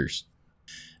good speakers.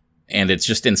 and it's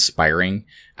just inspiring.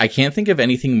 I can't think of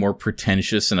anything more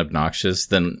pretentious and obnoxious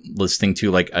than listening to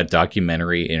like a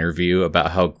documentary interview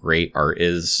about how great art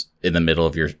is in the middle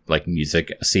of your like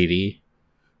music CD.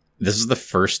 This is the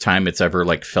first time it's ever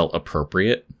like felt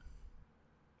appropriate.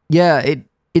 Yeah,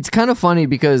 it's kind of funny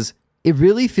because it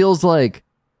really feels like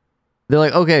they're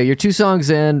like, okay, you're 2 songs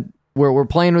in, we're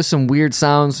playing with some weird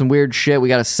sounds, some weird shit. We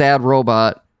got a sad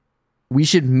robot. We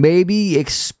should maybe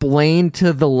explain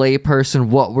to the layperson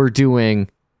what we're doing.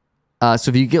 So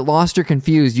if you get lost or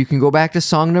confused, you can go back to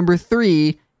song number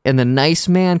 3, and the nice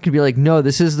man can be like, no,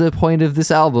 this is the point of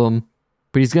this album,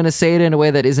 but he's going to say it in a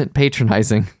way that isn't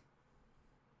patronizing.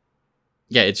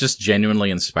 Yeah, it's just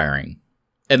genuinely inspiring.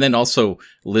 And then also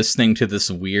listening to this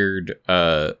weird,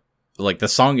 like the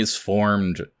song is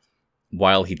formed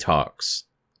while he talks.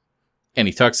 And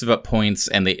he talks about points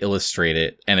and they illustrate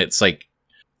it. And it's like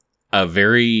a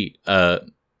very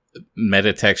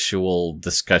metatextual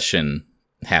discussion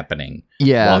happening.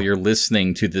 Yeah. While you're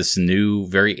listening to this new,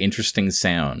 very interesting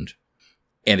sound.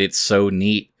 And it's so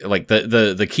neat. Like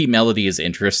the key melody is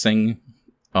interesting.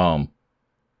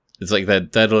 It's like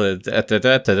that,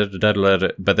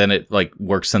 but then it like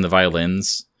works on the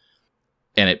violins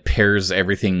and it pairs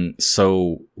everything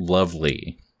so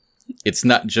lovely. It's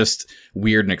not just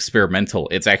weird and experimental.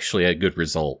 It's actually a good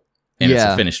result. And it's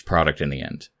a finished product in the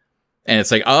end. And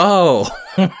it's like, oh,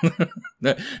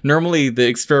 normally the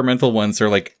experimental ones are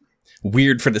like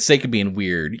weird for the sake of being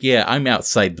weird. Yeah, I'm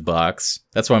outside the box.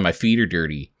 That's why my feet are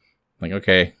dirty. Like,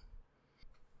 okay.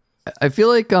 I feel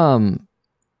like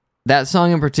that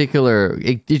song in particular,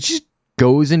 it just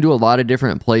goes into a lot of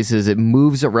different places. It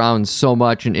moves around so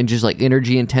much and just like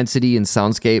energy, intensity, and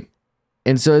soundscape.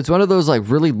 And so it's one of those like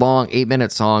really long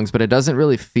 8-minute songs, but it doesn't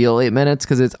really feel 8 minutes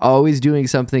because it's always doing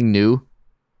something new.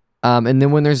 And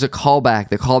then when there's a callback,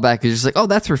 the callback is just like, oh,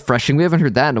 that's refreshing. We haven't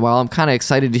heard that in a while. I'm kind of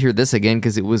excited to hear this again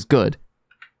because it was good.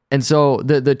 And so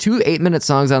the 2 8-minute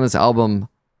songs on this album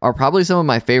are probably some of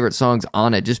my favorite songs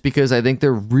on it, just because I think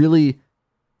they're really,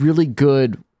 really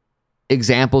good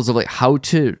examples of like how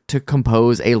to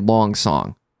compose a long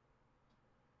song.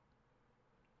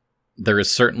 There is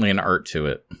certainly an art to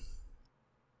it.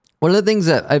 One of the things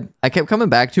that I kept coming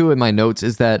back to in my notes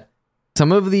is that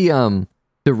some of the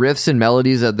riffs and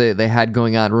melodies that they had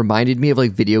going on reminded me of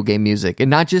like video game music, and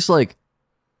not just like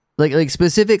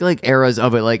specific like eras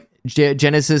of it, like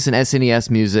Genesis and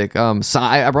SNES music.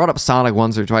 I brought up Sonic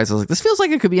once or twice. I was like, this feels like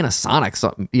it could be in a Sonic,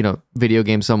 video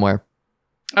game somewhere.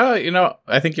 Oh,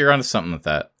 I think you're onto something with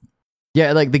that.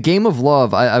 Yeah, like the Game of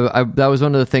Love. I that was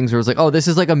one of the things where it was like, oh, this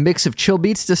is like a mix of Chill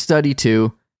Beats to Study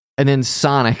To, and then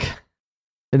Sonic,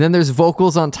 and then there's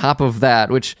vocals on top of that,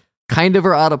 which kind of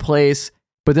are out of place.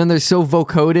 But then they're so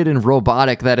vocoded and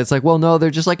robotic that it's like, well, no, they're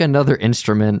just like another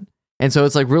instrument. And so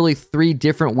it's like really 3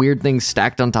 different weird things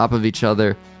stacked on top of each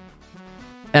other.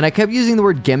 And I kept using the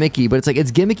word gimmicky, but it's like,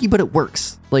 it's gimmicky, but it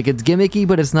works. Like, it's gimmicky,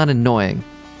 but it's not annoying.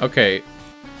 Okay.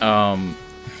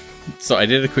 So I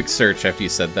did a quick search after you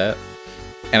said that.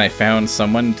 And I found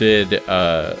someone did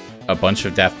a bunch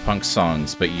of Daft Punk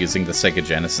songs, but using the Sega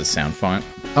Genesis sound font.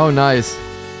 Oh, nice.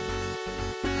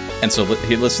 And so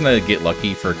he listened to Get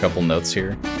Lucky for a couple notes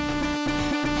here.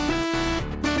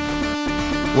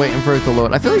 Waiting for it to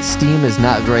load. I feel like Steam is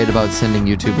not great about sending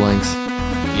YouTube links.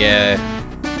 Yeah.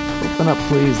 Open up,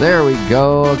 please. There we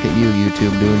go. Look at you,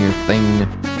 YouTube, doing your thing.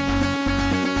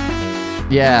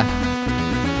 Yeah.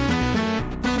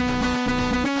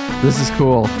 This is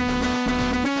cool.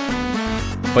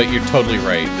 But you're totally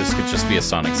right. This could just be a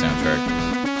Sonic soundtrack.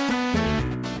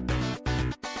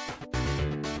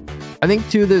 I think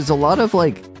too, there's a lot of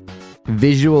like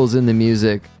visuals in the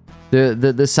music. The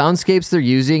soundscapes they're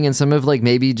using and some of like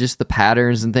maybe just the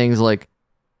patterns and things like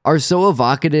are so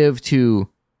evocative to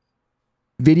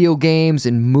video games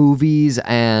and movies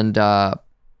and I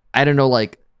don't know,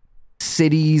 like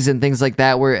cities and things like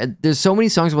that, where there's so many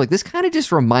songs where like this kind of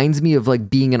just reminds me of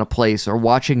like being in a place or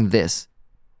watching this.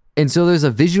 And so there's a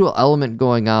visual element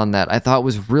going on that I thought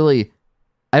was really,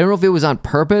 I don't know if it was on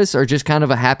purpose or just kind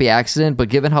of a happy accident, but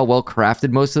given how well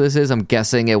crafted most of this is, I'm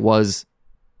guessing it was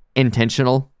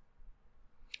intentional.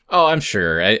 Oh, I'm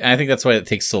sure. I think that's why it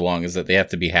takes so long, is that they have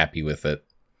to be happy with it.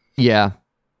 Yeah.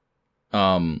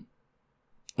 So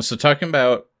talking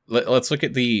about, let's look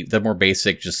at the more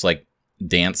basic, just like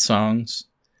dance songs.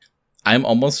 I'm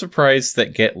almost surprised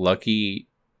that Get Lucky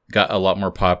got a lot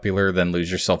more popular than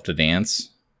Lose Yourself to Dance,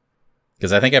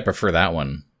 because I think I prefer that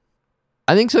one.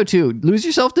 I think so too. Lose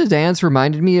Yourself to Dance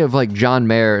reminded me of like John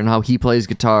Mayer and how he plays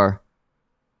guitar.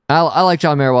 I like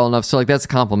John Mayer well enough, so like that's a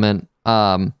compliment.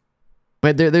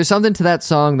 But there's something to that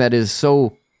song that is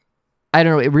so, I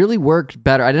don't know, it really worked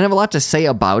better. I didn't have a lot to say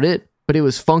about it, but it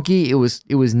was funky. It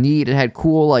was neat. It had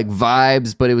cool like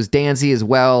vibes, but it was dancey as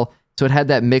well. So it had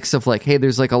that mix of like, hey,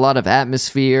 there's like a lot of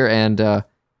atmosphere and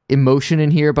emotion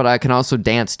in here, but I can also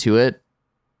dance to it.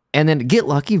 And then Get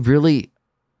Lucky really,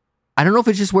 I don't know if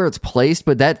it's just where it's placed,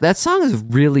 but that song is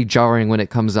really jarring when it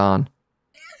comes on.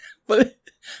 But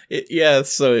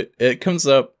so it comes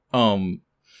up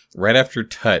right after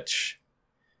Touch,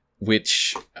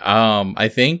 which I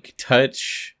think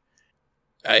Touch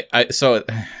I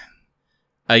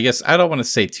guess I don't want to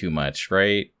say too much,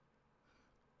 right?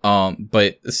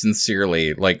 But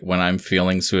sincerely, like when I'm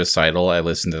feeling suicidal, I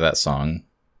listen to that song.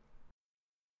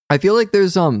 I feel like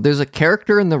there's a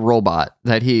character in the robot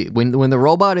that when the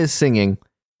robot is singing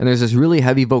and there's this really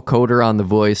heavy vocoder on the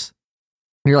voice,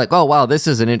 and you're like, oh wow, this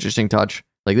is an interesting touch.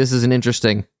 Like this is an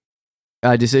interesting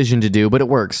decision to do, but it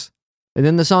works. And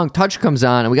then the song Touch comes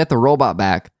on and we got the robot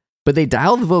back, but they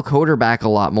dial the vocoder back a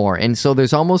lot more. And so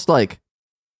there's almost like,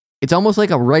 it's almost like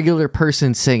a regular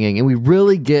person singing, and we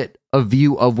really get a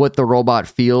view of what the robot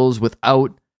feels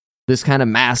without this kind of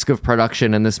mask of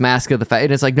production and this mask of the fact.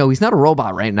 And it's like, no, he's not a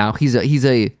robot right now. He's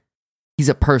a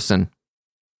person,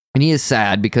 and he is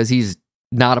sad because he's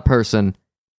not a person.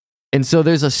 And so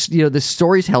there's this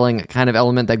storytelling kind of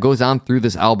element that goes on through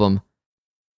this album,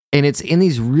 and it's in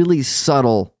these really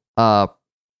subtle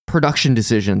production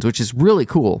decisions, which is really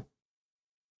cool.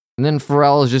 And then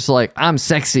Pharrell is just like, I'm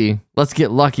sexy, let's get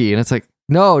lucky. And it's like,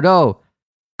 no,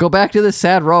 go back to the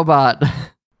sad robot.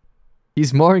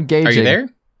 He's more engaging. Are you there?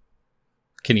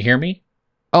 Can you hear me?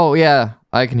 Oh, yeah,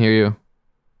 I can hear you.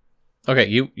 Okay,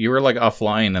 you were like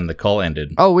offline and the call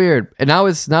ended. Oh, weird. And now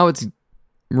it's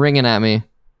ringing at me.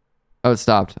 Oh, it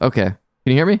stopped. Okay. Can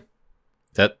you hear me?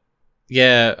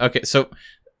 Yeah, okay. So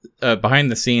behind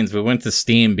the scenes, we went to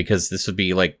Steam because this would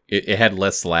be like, it had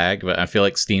less lag, but I feel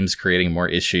like Steam's creating more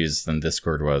issues than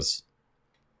Discord was.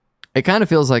 It kind of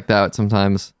feels like that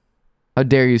sometimes. How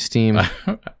dare you, Steam?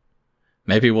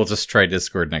 Maybe we'll just try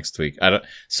Discord next week. I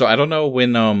don't know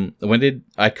when did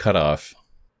I cut off?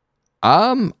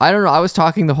 I don't know. I was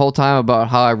talking the whole time about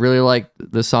how I really liked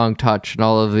the song Touch and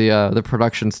all of the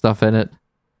production stuff in it.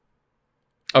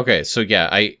 Okay, so yeah,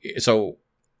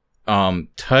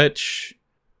 Touch,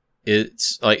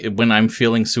 it's like when I'm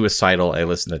feeling suicidal, I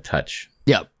listen to Touch.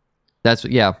 Yep.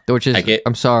 Which is,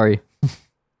 I'm sorry.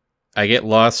 I get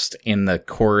lost in the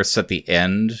chorus at the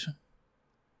end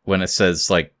when it says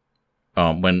like,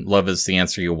 when love is the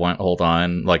answer you want, hold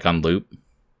on, like on loop.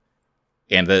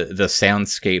 And the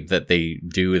soundscape that they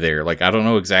do there, like, I don't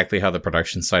know exactly how the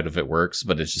production side of it works,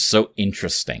 but it's just so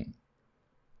interesting.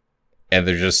 And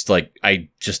they're just like, I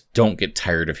just don't get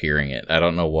tired of hearing it. I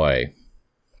don't know why.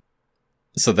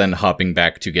 So then hopping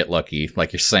back to Get Lucky,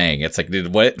 like you're saying, it's like,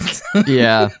 dude, what?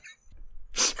 Yeah.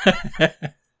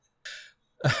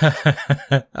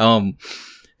 The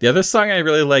other song I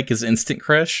really like is Instant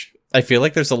Crush. I feel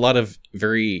like there's a lot of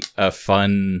very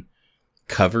fun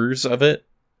covers of it.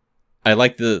 I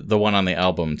like the one on the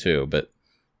album too, but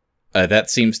that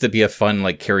seems to be a fun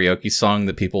like karaoke song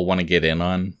that people want to get in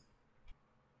on.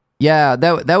 Yeah,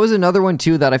 that was another one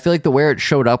too that I feel like the where it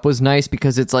showed up was nice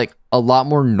because it's like a lot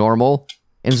more normal,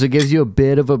 and so it gives you a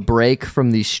bit of a break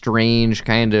from the strange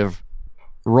kind of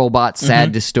robot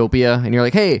sad dystopia, and you're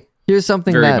like, hey, here's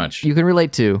something you can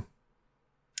relate to.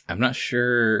 I'm not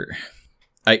sure.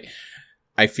 I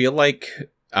feel like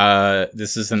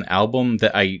this is an album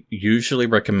that I usually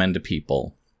recommend to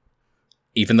people,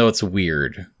 even though it's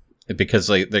weird,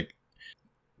 because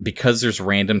because there's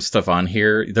random stuff on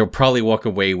here, they'll probably walk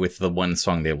away with the one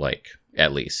song they like,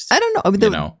 at least. I don't know. I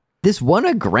mean, this won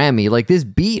a Grammy. Like, this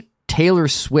beat Taylor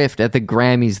Swift at the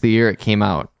Grammys the year it came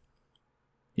out.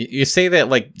 You say that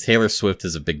like Taylor Swift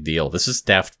is a big deal. This is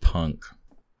Daft Punk.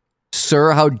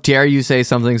 Sir, how dare you say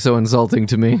something so insulting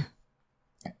to me?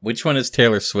 Which one is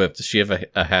Taylor Swift? Does she have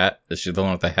a hat? Is she the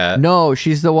one with the hat? No,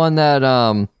 she's the one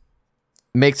that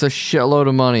makes a shitload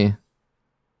of money.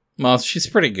 Well, she's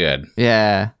pretty good.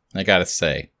 Yeah. I gotta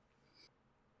say.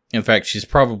 In fact, she's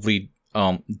probably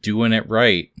doing it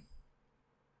right.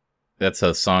 That's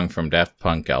a song from Daft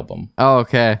Punk album. Oh,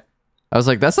 okay. I was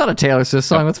like, that's not a Taylor Swift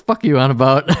song. What the fuck are you on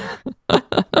about?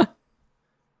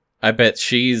 I bet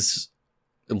she's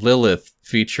Lilith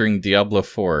featuring Diablo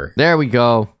 4. There we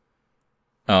go.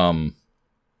 Do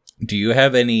you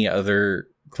have any other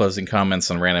closing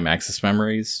comments on Random Access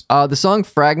Memories? The song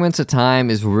Fragments of Time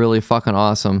is really fucking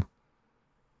awesome.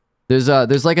 There's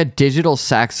like a digital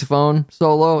saxophone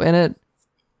solo in it,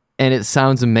 and it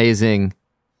sounds amazing.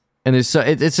 And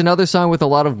it's another song with a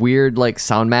lot of weird like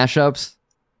sound mashups.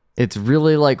 It's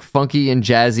really like funky and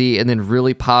jazzy, and then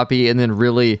really poppy, and then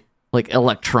really like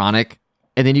electronic.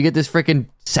 And then you get this freaking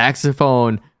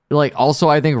saxophone like also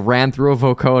I think ran through a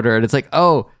vocoder, and it's like,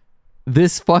 oh,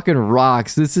 this fucking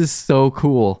rocks. This is so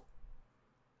cool.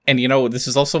 And this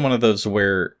is also one of those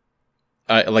where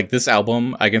like this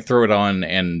album, I can throw it on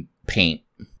and paint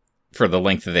for the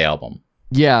length of the album.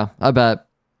 Yeah, I bet.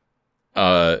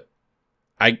 I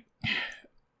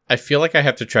feel like I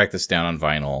have to track this down on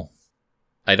vinyl.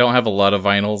 I don't have a lot of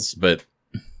vinyls, but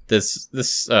this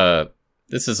is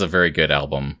a very good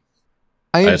album.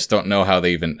 I just don't know how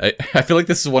they even... I feel like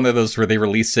this is one of those where they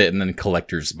release it and then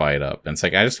collectors buy it up. And it's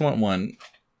like, I just want one.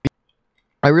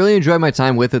 I really enjoyed my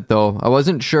time with it, though. I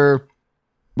wasn't sure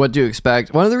what to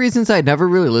expect. One of the reasons I'd never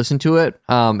really listened to it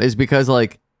is because,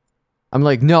 like, I'm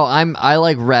like, no, I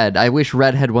like Red. I wish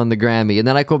Red had won the Grammy. And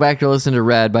then I go back to listen to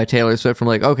Red by Taylor Swift. I'm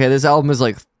like, okay, this album is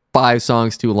like 5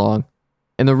 songs too long.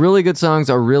 And the really good songs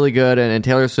are really good. And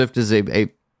Taylor Swift is a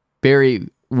very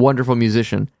wonderful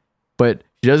musician. But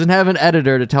she doesn't have an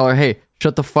editor to tell her, hey,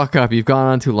 shut the fuck up. You've gone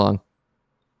on too long.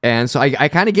 And so I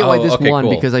kind of get why this won,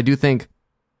 cool. Because I do think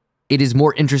it is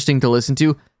more interesting to listen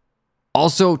to.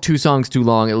 Also, 2 songs too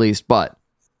long, at least. But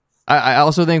I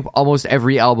also think almost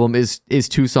every album is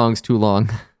 2 songs too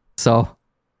long. So.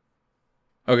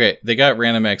 Okay, they got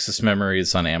Random Access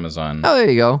Memories on Amazon. Oh, there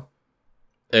you go.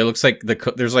 It looks like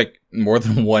there's like more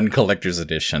than one collector's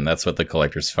edition. That's what the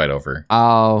collectors fight over.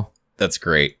 Oh. That's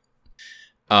great.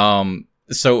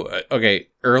 So, okay,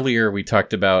 earlier we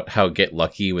talked about how Get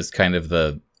Lucky was kind of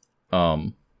the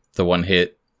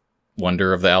one-hit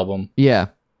wonder of the album. Yeah.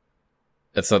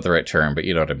 That's not the right term, but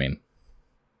you know what I mean.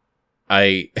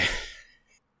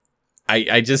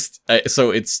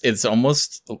 So it's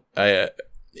almost,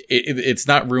 it's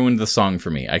not ruined the song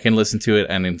for me. I can listen to it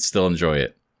and still enjoy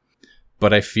it.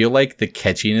 But I feel like the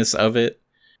catchiness of it,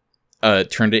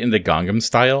 turned it into Gangnam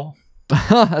Style.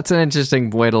 That's an interesting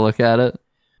way to look at it.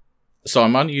 So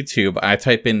I'm on YouTube. I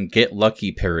type in Get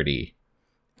Lucky parody.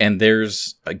 And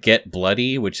there's a Get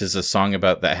Bloody, which is a song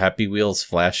about the Happy Wheels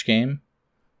Flash game.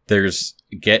 There's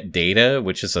Get Data,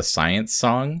 which is a science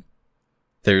song.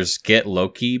 There's Get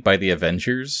Loki by the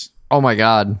Avengers. Oh my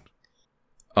god.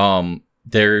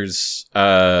 There's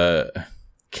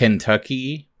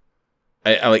Kentucky.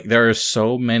 I like, there are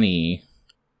so many.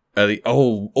 There's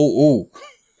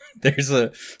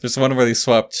one where they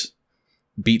swapped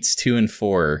beats 2 and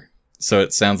 4, so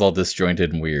it sounds all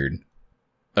disjointed and weird.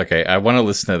 Okay, I want to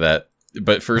listen to that,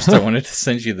 but first I wanted to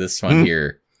send you this one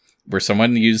here, where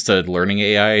someone used a learning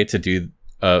AI to do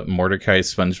Mordecai,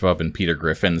 SpongeBob, and Peter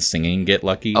Griffin singing Get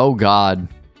Lucky. Oh god.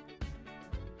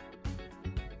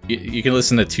 You can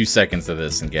listen to 2 seconds of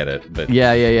this and get it, but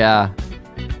yeah.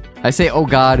 I say oh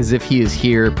god as if he is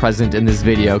here present in this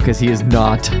video, because he is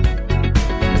not.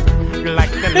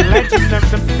 Like the legend of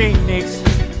the Phoenix.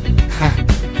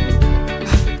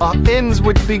 Our ends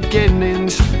with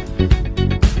beginnings.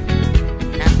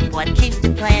 What keeps the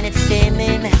planet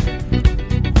spinning?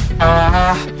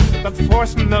 The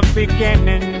force from the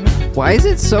beginning. Why is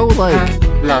it so like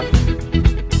Love.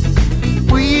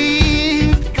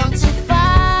 We've Come too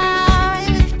far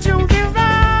to give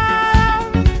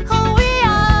up who we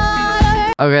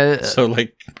are. okay? so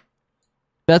like,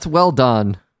 That's well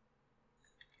done.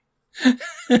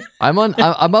 I'm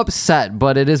upset,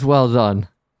 but it is well done.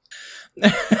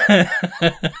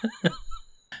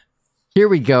 Here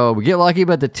we go. We get lucky,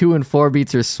 but the 2 and 4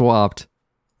 beats are swapped.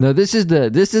 No, this is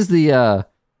the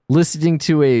listening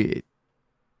to a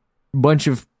bunch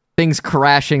of things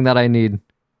crashing that I need.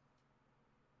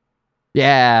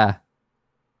 Yeah.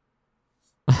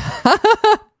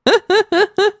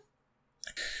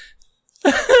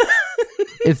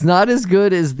 It's not as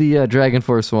good as the Dragon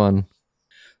Force one.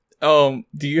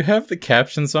 do you have the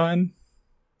captions on?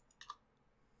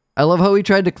 I love how he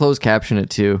tried to close caption it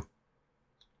too.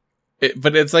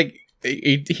 But it's like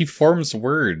he forms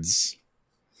words.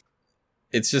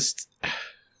 It's just,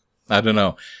 I don't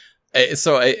know.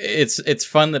 So it's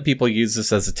fun that people use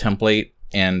this as a template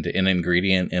and an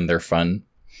ingredient in their fun.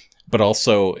 But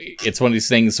also, it's one of these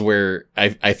things where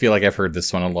I feel like I've heard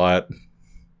this one a lot.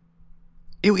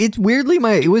 It's weirdly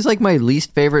it was like my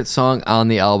least favorite song on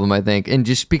the album, I think, and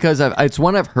just because it's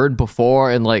one I've heard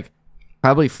before and like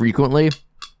probably frequently.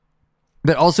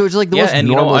 But also, it's like the most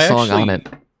normal song on it.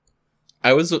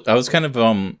 I was kind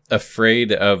of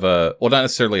afraid of well, not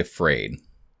necessarily afraid,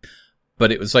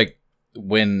 but it was like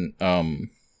when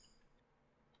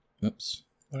oops,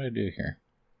 what did I do here?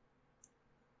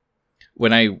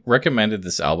 When I recommended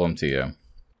this album to you,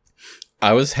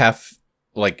 I was half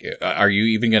like, are you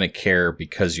even going to care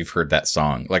because you've heard that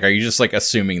song? Like, are you just like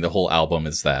assuming the whole album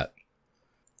is that?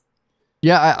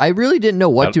 Yeah, I really didn't know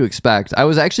what to expect. I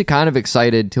was actually kind of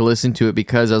excited to listen to it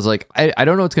because I was like, I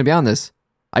don't know what's going to be on this.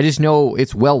 I just know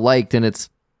it's well liked and it's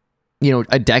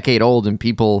a decade old and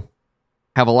people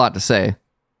have a lot to say.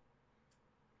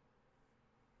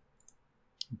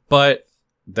 But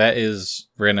that is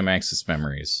Random Access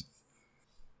Memories.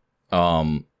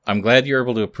 I'm glad you're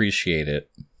able to appreciate it.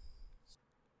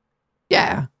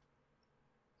 Yeah.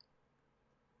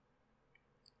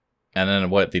 And then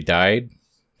what? They died?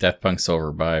 Daft Punk's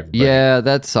over. Bye, everybody. Yeah,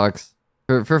 that sucks.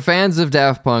 For fans of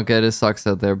Daft Punk, it just sucks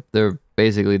that they're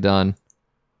basically done.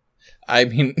 I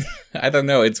mean, I don't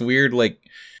know. It's weird. Like,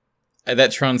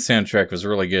 that Tron soundtrack was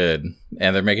really good,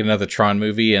 and they're making another Tron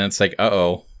movie, and it's like,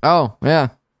 uh-oh. Oh, yeah.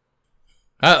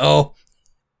 Uh-oh.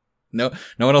 No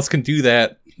one else can do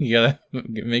that. You gotta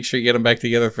make sure you get them back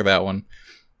together for that one.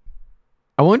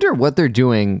 I wonder what they're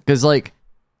doing, because, like,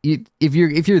 if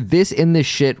you're this in the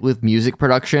shit with music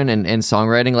production and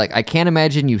songwriting, like, I can't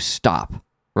imagine you stop,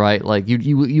 right? Like,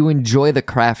 you enjoy the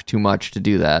craft too much to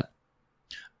do that.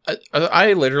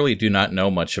 I literally do not know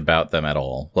much about them at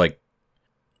all. Like,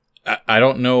 I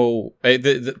don't know.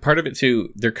 The part of it,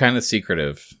 too, they're kind of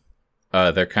secretive.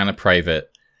 They're kind of private.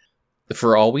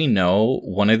 For all we know,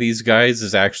 one of these guys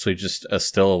is actually just a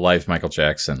still alive Michael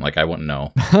Jackson. Like, I wouldn't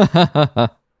know.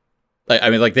 Like, I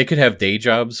mean, like, they could have day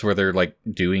jobs where they're, like,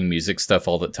 doing music stuff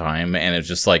all the time, and it's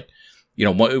just like,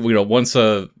 once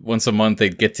a month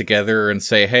they'd get together and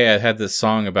say, hey, I had this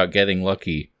song about getting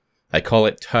lucky. I call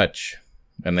it Touch.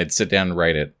 And they'd sit down and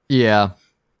write it. Yeah.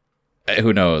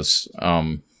 Who knows?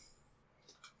 So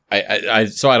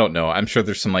I don't know. I'm sure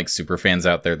there's some, like, super fans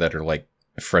out there that are, like,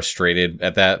 frustrated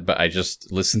at that, but I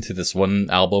just listen to this one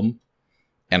album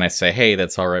and I say, hey,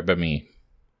 that's all right by me.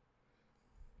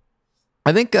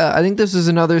 I think this is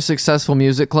another successful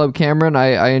music club, Cameron.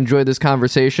 I enjoyed this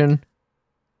conversation.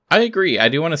 I agree. I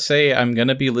do want to say I'm going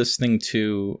to be listening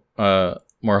to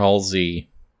more Halsey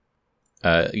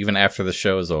even after the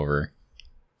show is over.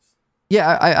 Yeah,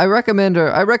 I recommend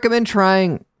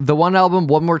trying the one album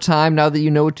one more time now that you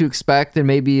know what to expect, and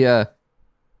maybe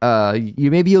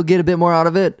you'll get a bit more out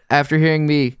of it after hearing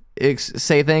me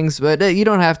say things, but you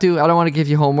don't have to. I don't want to give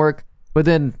you homework. But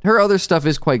then her other stuff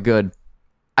is quite good.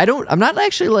 I'm not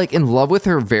actually like in love with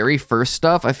her very first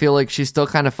stuff. I feel like she's still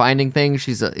kind of finding things.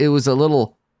 It was a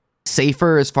little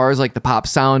safer as far as like the pop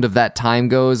sound of that time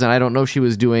goes, and I don't know if she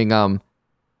was doing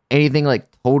anything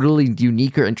like totally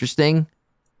unique or interesting.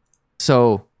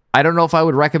 So I don't know if I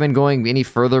would recommend going any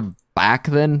further back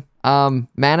than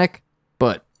Manic,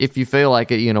 but if you feel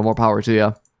like it, more power to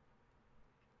you.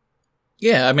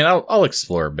 Yeah, I mean, I'll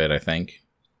explore a bit, I think.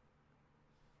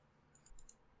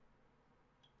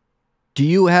 Do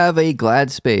you have a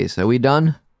glad space? Are we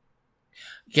done?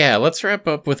 Yeah, let's wrap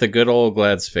up with a good old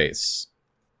glad space.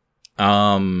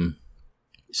 So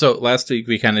last week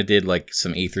we kind of did like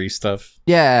some E3 stuff.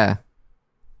 Yeah.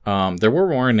 There were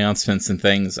more announcements and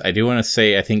things. I do want to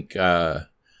say, I think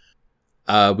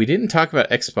we didn't talk about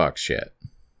Xbox yet.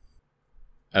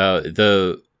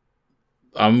 I'm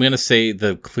gonna say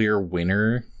the clear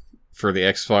winner for the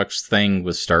Xbox thing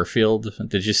was Starfield.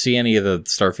 Did you see any of the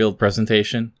Starfield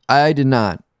presentation? I did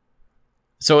not.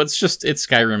 So it's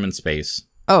Skyrim in space.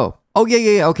 Oh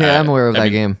yeah. Okay, I'm aware of that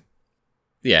game.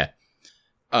 Yeah.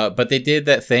 But they did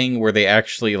that thing where they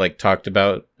actually like talked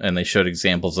about and they showed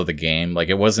examples of the game. Like,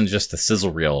 it wasn't just a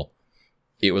sizzle reel.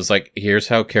 It was like, here's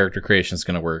how character creation is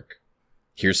going to work.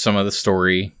 Here's some of the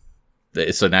story.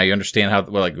 So now you understand how,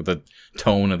 like, the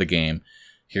tone of the game.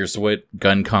 Here's what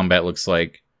gun combat looks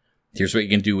like. Here's what you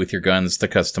can do with your guns to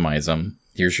customize them.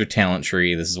 Here's your talent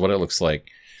tree. This is what it looks like.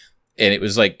 And it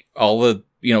was like all the,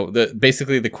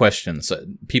 basically the questions.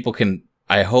 People can,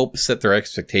 I hope, set their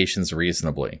expectations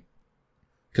reasonably.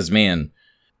 Because, man,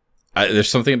 there's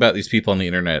something about these people on the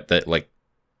internet that, like,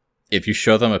 if you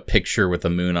show them a picture with a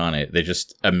moon on it, they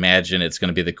just imagine it's going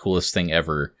to be the coolest thing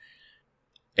ever.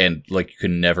 And, like, you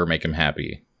can never make them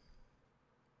happy.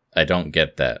 I don't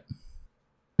get that.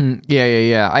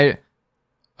 Yeah.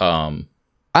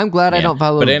 I'm glad I don't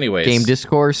follow game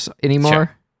discourse anymore.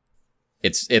 Sure.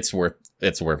 It's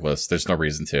worthless. There's no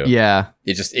reason to. Yeah.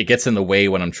 It gets in the way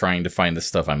when I'm trying to find the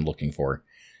stuff I'm looking for.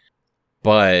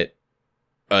 But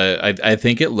I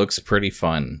think it looks pretty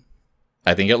fun.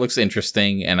 I think it looks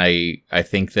interesting, and I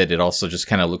think that it also just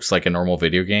kind of looks like a normal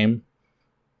video game.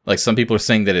 Like, some people are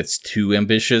saying that it's too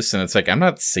ambitious, and it's like, I'm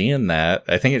not seeing that.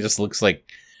 I think it just looks like,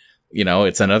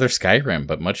 it's another Skyrim,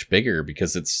 but much bigger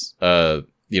because it's,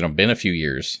 been a few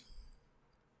years.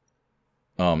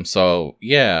 So,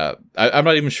 yeah, I'm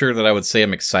not even sure that I would say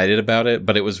I'm excited about it,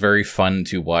 but it was very fun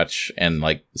to watch and,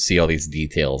 like, see all these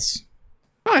details.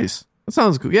 Nice. That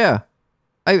sounds good. Yeah.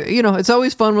 It's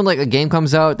always fun when, like, a game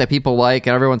comes out that people like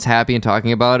and everyone's happy and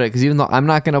talking about it, because even though I'm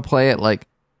not going to play it, like,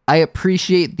 I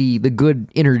appreciate the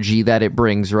good energy that it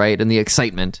brings, right? And the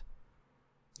excitement.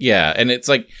 Yeah, and it's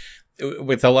like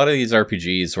with a lot of these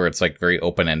RPGs where it's like very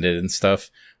open-ended and stuff,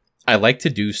 I like to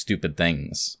do stupid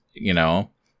things, you know?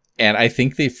 And I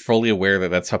think they're fully aware that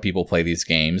that's how people play these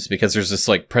games, because there's this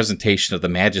like presentation of the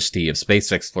majesty of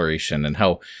space exploration and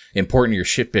how important your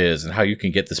ship is and how you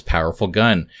can get this powerful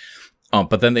gun.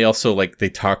 But then they also like, they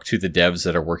talk to the devs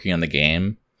that are working on the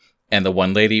game. And the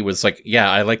one lady was like,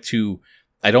 yeah,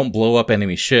 I don't blow up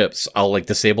enemy ships. I'll like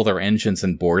disable their engines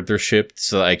and board their ship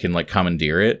so that I can like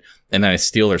commandeer it. And then I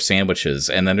steal their sandwiches.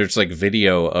 And then there's like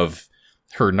video of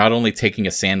her not only taking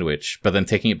a sandwich, but then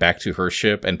taking it back to her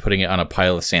ship and putting it on a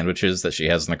pile of sandwiches that she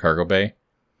has in the cargo bay.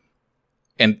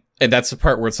 And that's the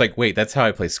part where it's like, wait, that's how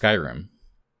I play Skyrim.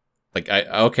 Like,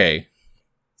 okay.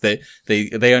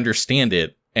 They understand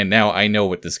it, and now I know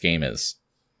what this game is.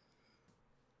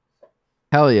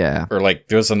 Hell yeah. Or like,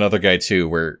 there's another guy too,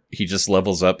 where he just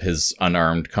levels up his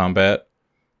unarmed combat,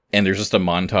 and there's just a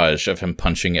montage of him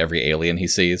punching every alien he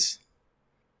sees.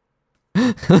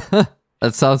 That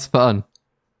sounds fun.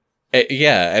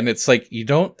 Yeah, and it's like, you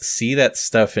don't see that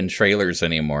stuff in trailers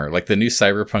anymore. Like the new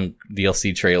Cyberpunk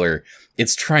DLC trailer,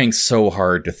 it's trying so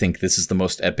hard to think this is the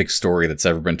most epic story that's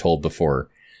ever been told before.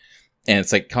 And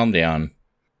it's like, calm down.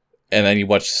 And then you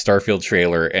watch the Starfield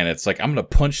trailer, and it's like, I'm gonna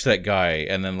punch that guy,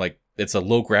 and then like, it's a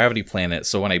low gravity planet,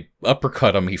 so when I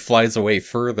uppercut him, he flies away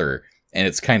further, and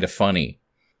it's kind of funny.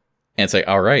 And it's like,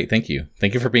 all right, thank you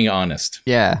for being honest.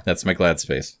 Yeah, that's my glad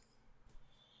space.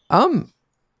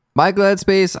 My glad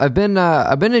space. I've been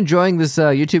enjoying this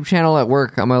YouTube channel at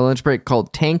work on my lunch break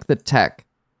called Tank the Tech.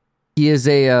 He is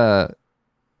he's a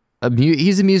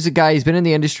music guy. He's been in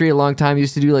the industry a long time. He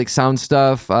used to do like sound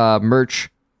stuff,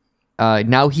 merch.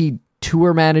 Now he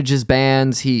tour manages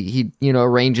bands. He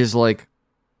arranges like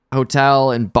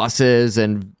hotel and buses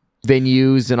and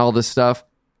venues and all this stuff.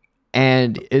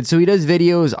 And so he does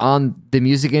videos on the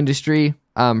music industry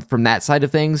from that side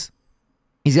of things.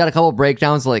 He's got a couple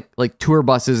breakdowns like tour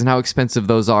buses and how expensive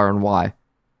those are and why.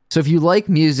 So if you like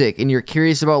music and you're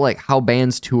curious about like how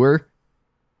bands tour,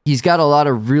 he's got a lot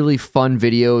of really fun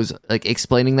videos like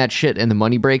explaining that shit and the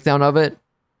money breakdown of it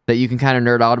that you can kind of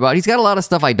nerd out about. He's got a lot of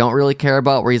stuff I don't really care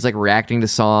about, where he's like reacting to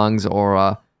songs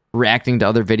or reacting to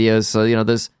other videos. So,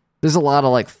 there's a lot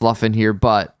of like fluff in here,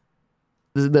 but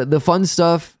the fun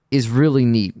stuff is really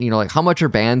neat. Like how much are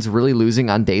bands really losing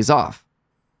on days off?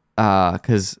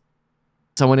 Because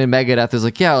someone in Megadeth is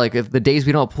like, yeah, like if the days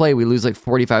we don't play, we lose like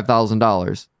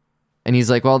 $45,000. And he's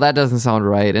like, well, that doesn't sound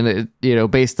right. And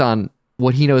it, based on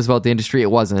what he knows about the industry, it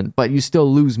wasn't, but you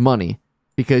still lose money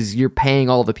because you're paying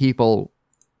all the people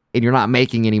and you're not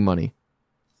making any money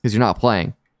because you're not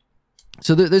playing.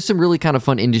 So there's some really kind of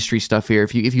fun industry stuff here.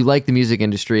 If you like the music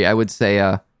industry, I would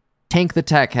say Tank the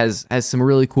Tech has some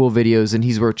really cool videos, and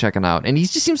he's worth checking out. And he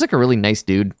just seems like a really nice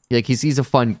dude. Like he's a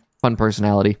fun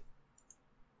personality.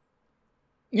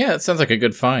 Yeah, it sounds like a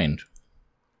good find.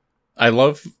 I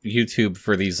love YouTube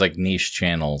for these like niche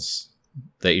channels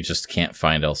that you just can't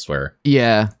find elsewhere.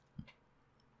 Yeah.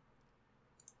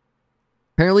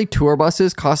 Apparently tour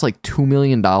buses cost like $2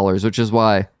 million, which is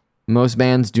why most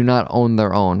bands do not own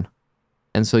their own.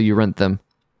 And so you rent them.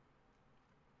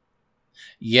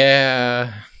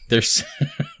 Yeah, there's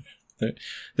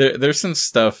there's some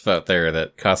stuff out there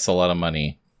that costs a lot of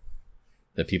money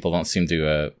that people don't seem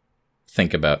to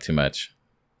think about too much.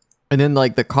 And then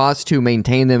like the cost to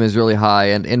maintain them is really high.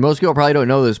 And most people probably don't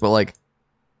know this, but like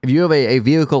if you have a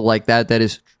vehicle like that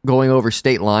is going over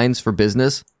state lines for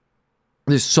business,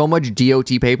 there's so much DOT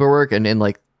paperwork and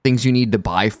like things you need to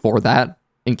buy for that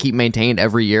and keep maintained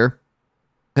every year.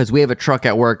 Because we have a truck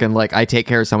at work and like I take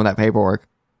care of some of that paperwork.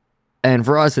 And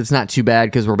for us, it's not too bad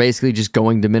because we're basically just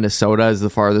going to Minnesota is the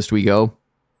farthest we go.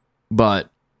 But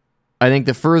I think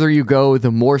the further you go,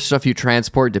 the more stuff you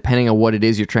transport, depending on what it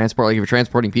is you transport. Like if you're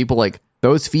transporting people, like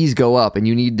those fees go up and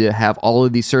you need to have all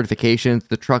of these certifications.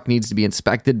 The truck needs to be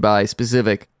inspected by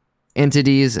specific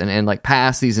entities and like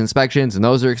pass these inspections, and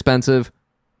those are expensive.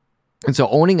 And so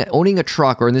owning a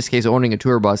truck, or in this case, owning a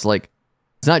tour bus, like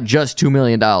it's not just $2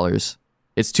 million.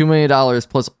 It's $2 million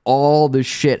plus all the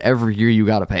shit every year you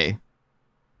got to pay.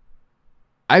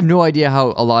 I have no idea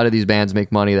how a lot of these bands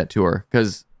make money that tour,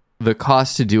 because the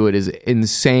cost to do it is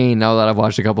insane now that I've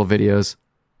watched a couple videos.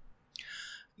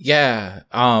 Yeah.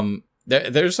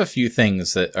 There's a few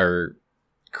things that are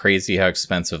crazy how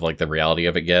expensive like the reality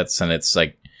of it gets. And it's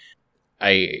like,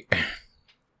 I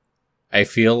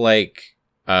feel like,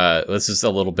 this is a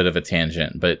little bit of a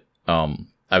tangent, but,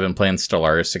 I've been playing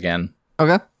Stellaris again.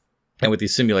 Okay. And with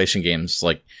these simulation games,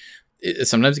 like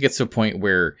sometimes it gets to a point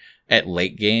where at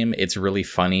late game, it's really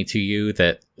funny to you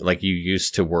that like you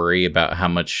used to worry about how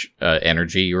much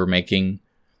energy you were making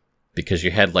because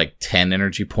you had like 10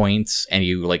 energy points and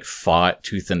you like fought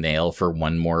tooth and nail for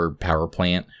one more power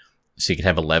plant. So you could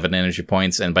have 11 energy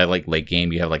points. And by like late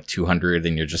game, you have like 200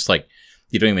 and you're just like,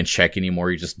 you don't even check anymore.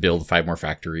 You just build 5 more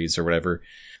factories or whatever.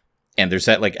 And there's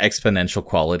that like exponential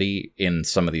quality in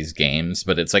some of these games,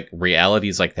 but it's like reality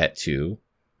is like that too.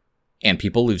 And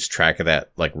people lose track of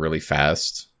that like really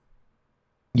fast.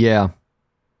 Yeah.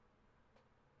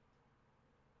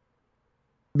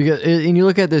 Because, and you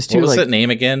look at this too, what was like that name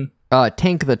again?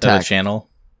 Tank the The Tech. channel?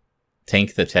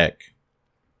 Tank the Tech.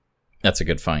 That's a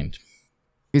good find.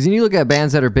 Because you look at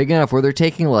bands that are big enough where they're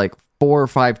taking like 4 or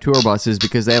 5 tour buses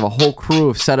because they have a whole crew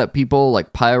of setup people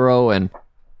like pyro and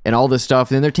all this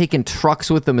stuff. And they're taking trucks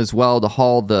with them as well to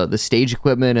haul the stage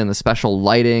equipment and the special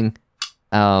lighting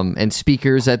and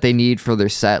speakers that they need for their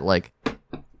set. Like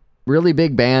really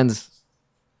big bands,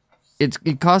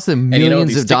 it costs them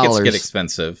millions these of dollars tickets get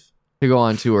expensive to go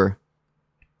on tour.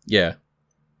 Yeah.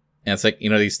 And it's like,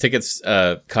 these tickets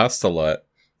cost a lot.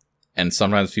 And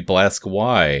sometimes people ask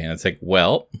why. And it's like,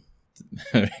 well,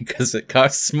 because it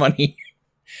costs money.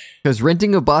 Because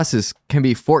renting a bus can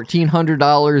be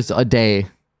 $1,400 a day.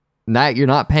 That you're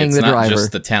not paying the driver. It's not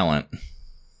just the talent.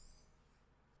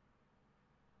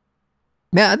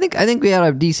 Yeah, I think we had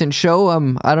a decent show. I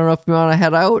don't know if we want to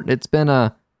head out. It's been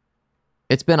a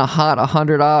hot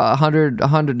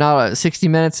 60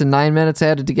 minutes and 9 minutes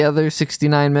added together,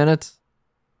 69 minutes.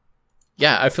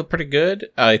 Yeah, I feel pretty good.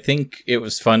 I think it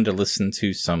was fun to listen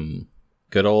to some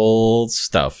good old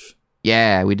stuff.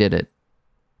 Yeah, we did it.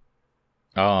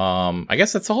 I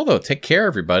guess that's all though. Take care,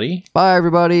 everybody. Bye,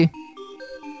 everybody.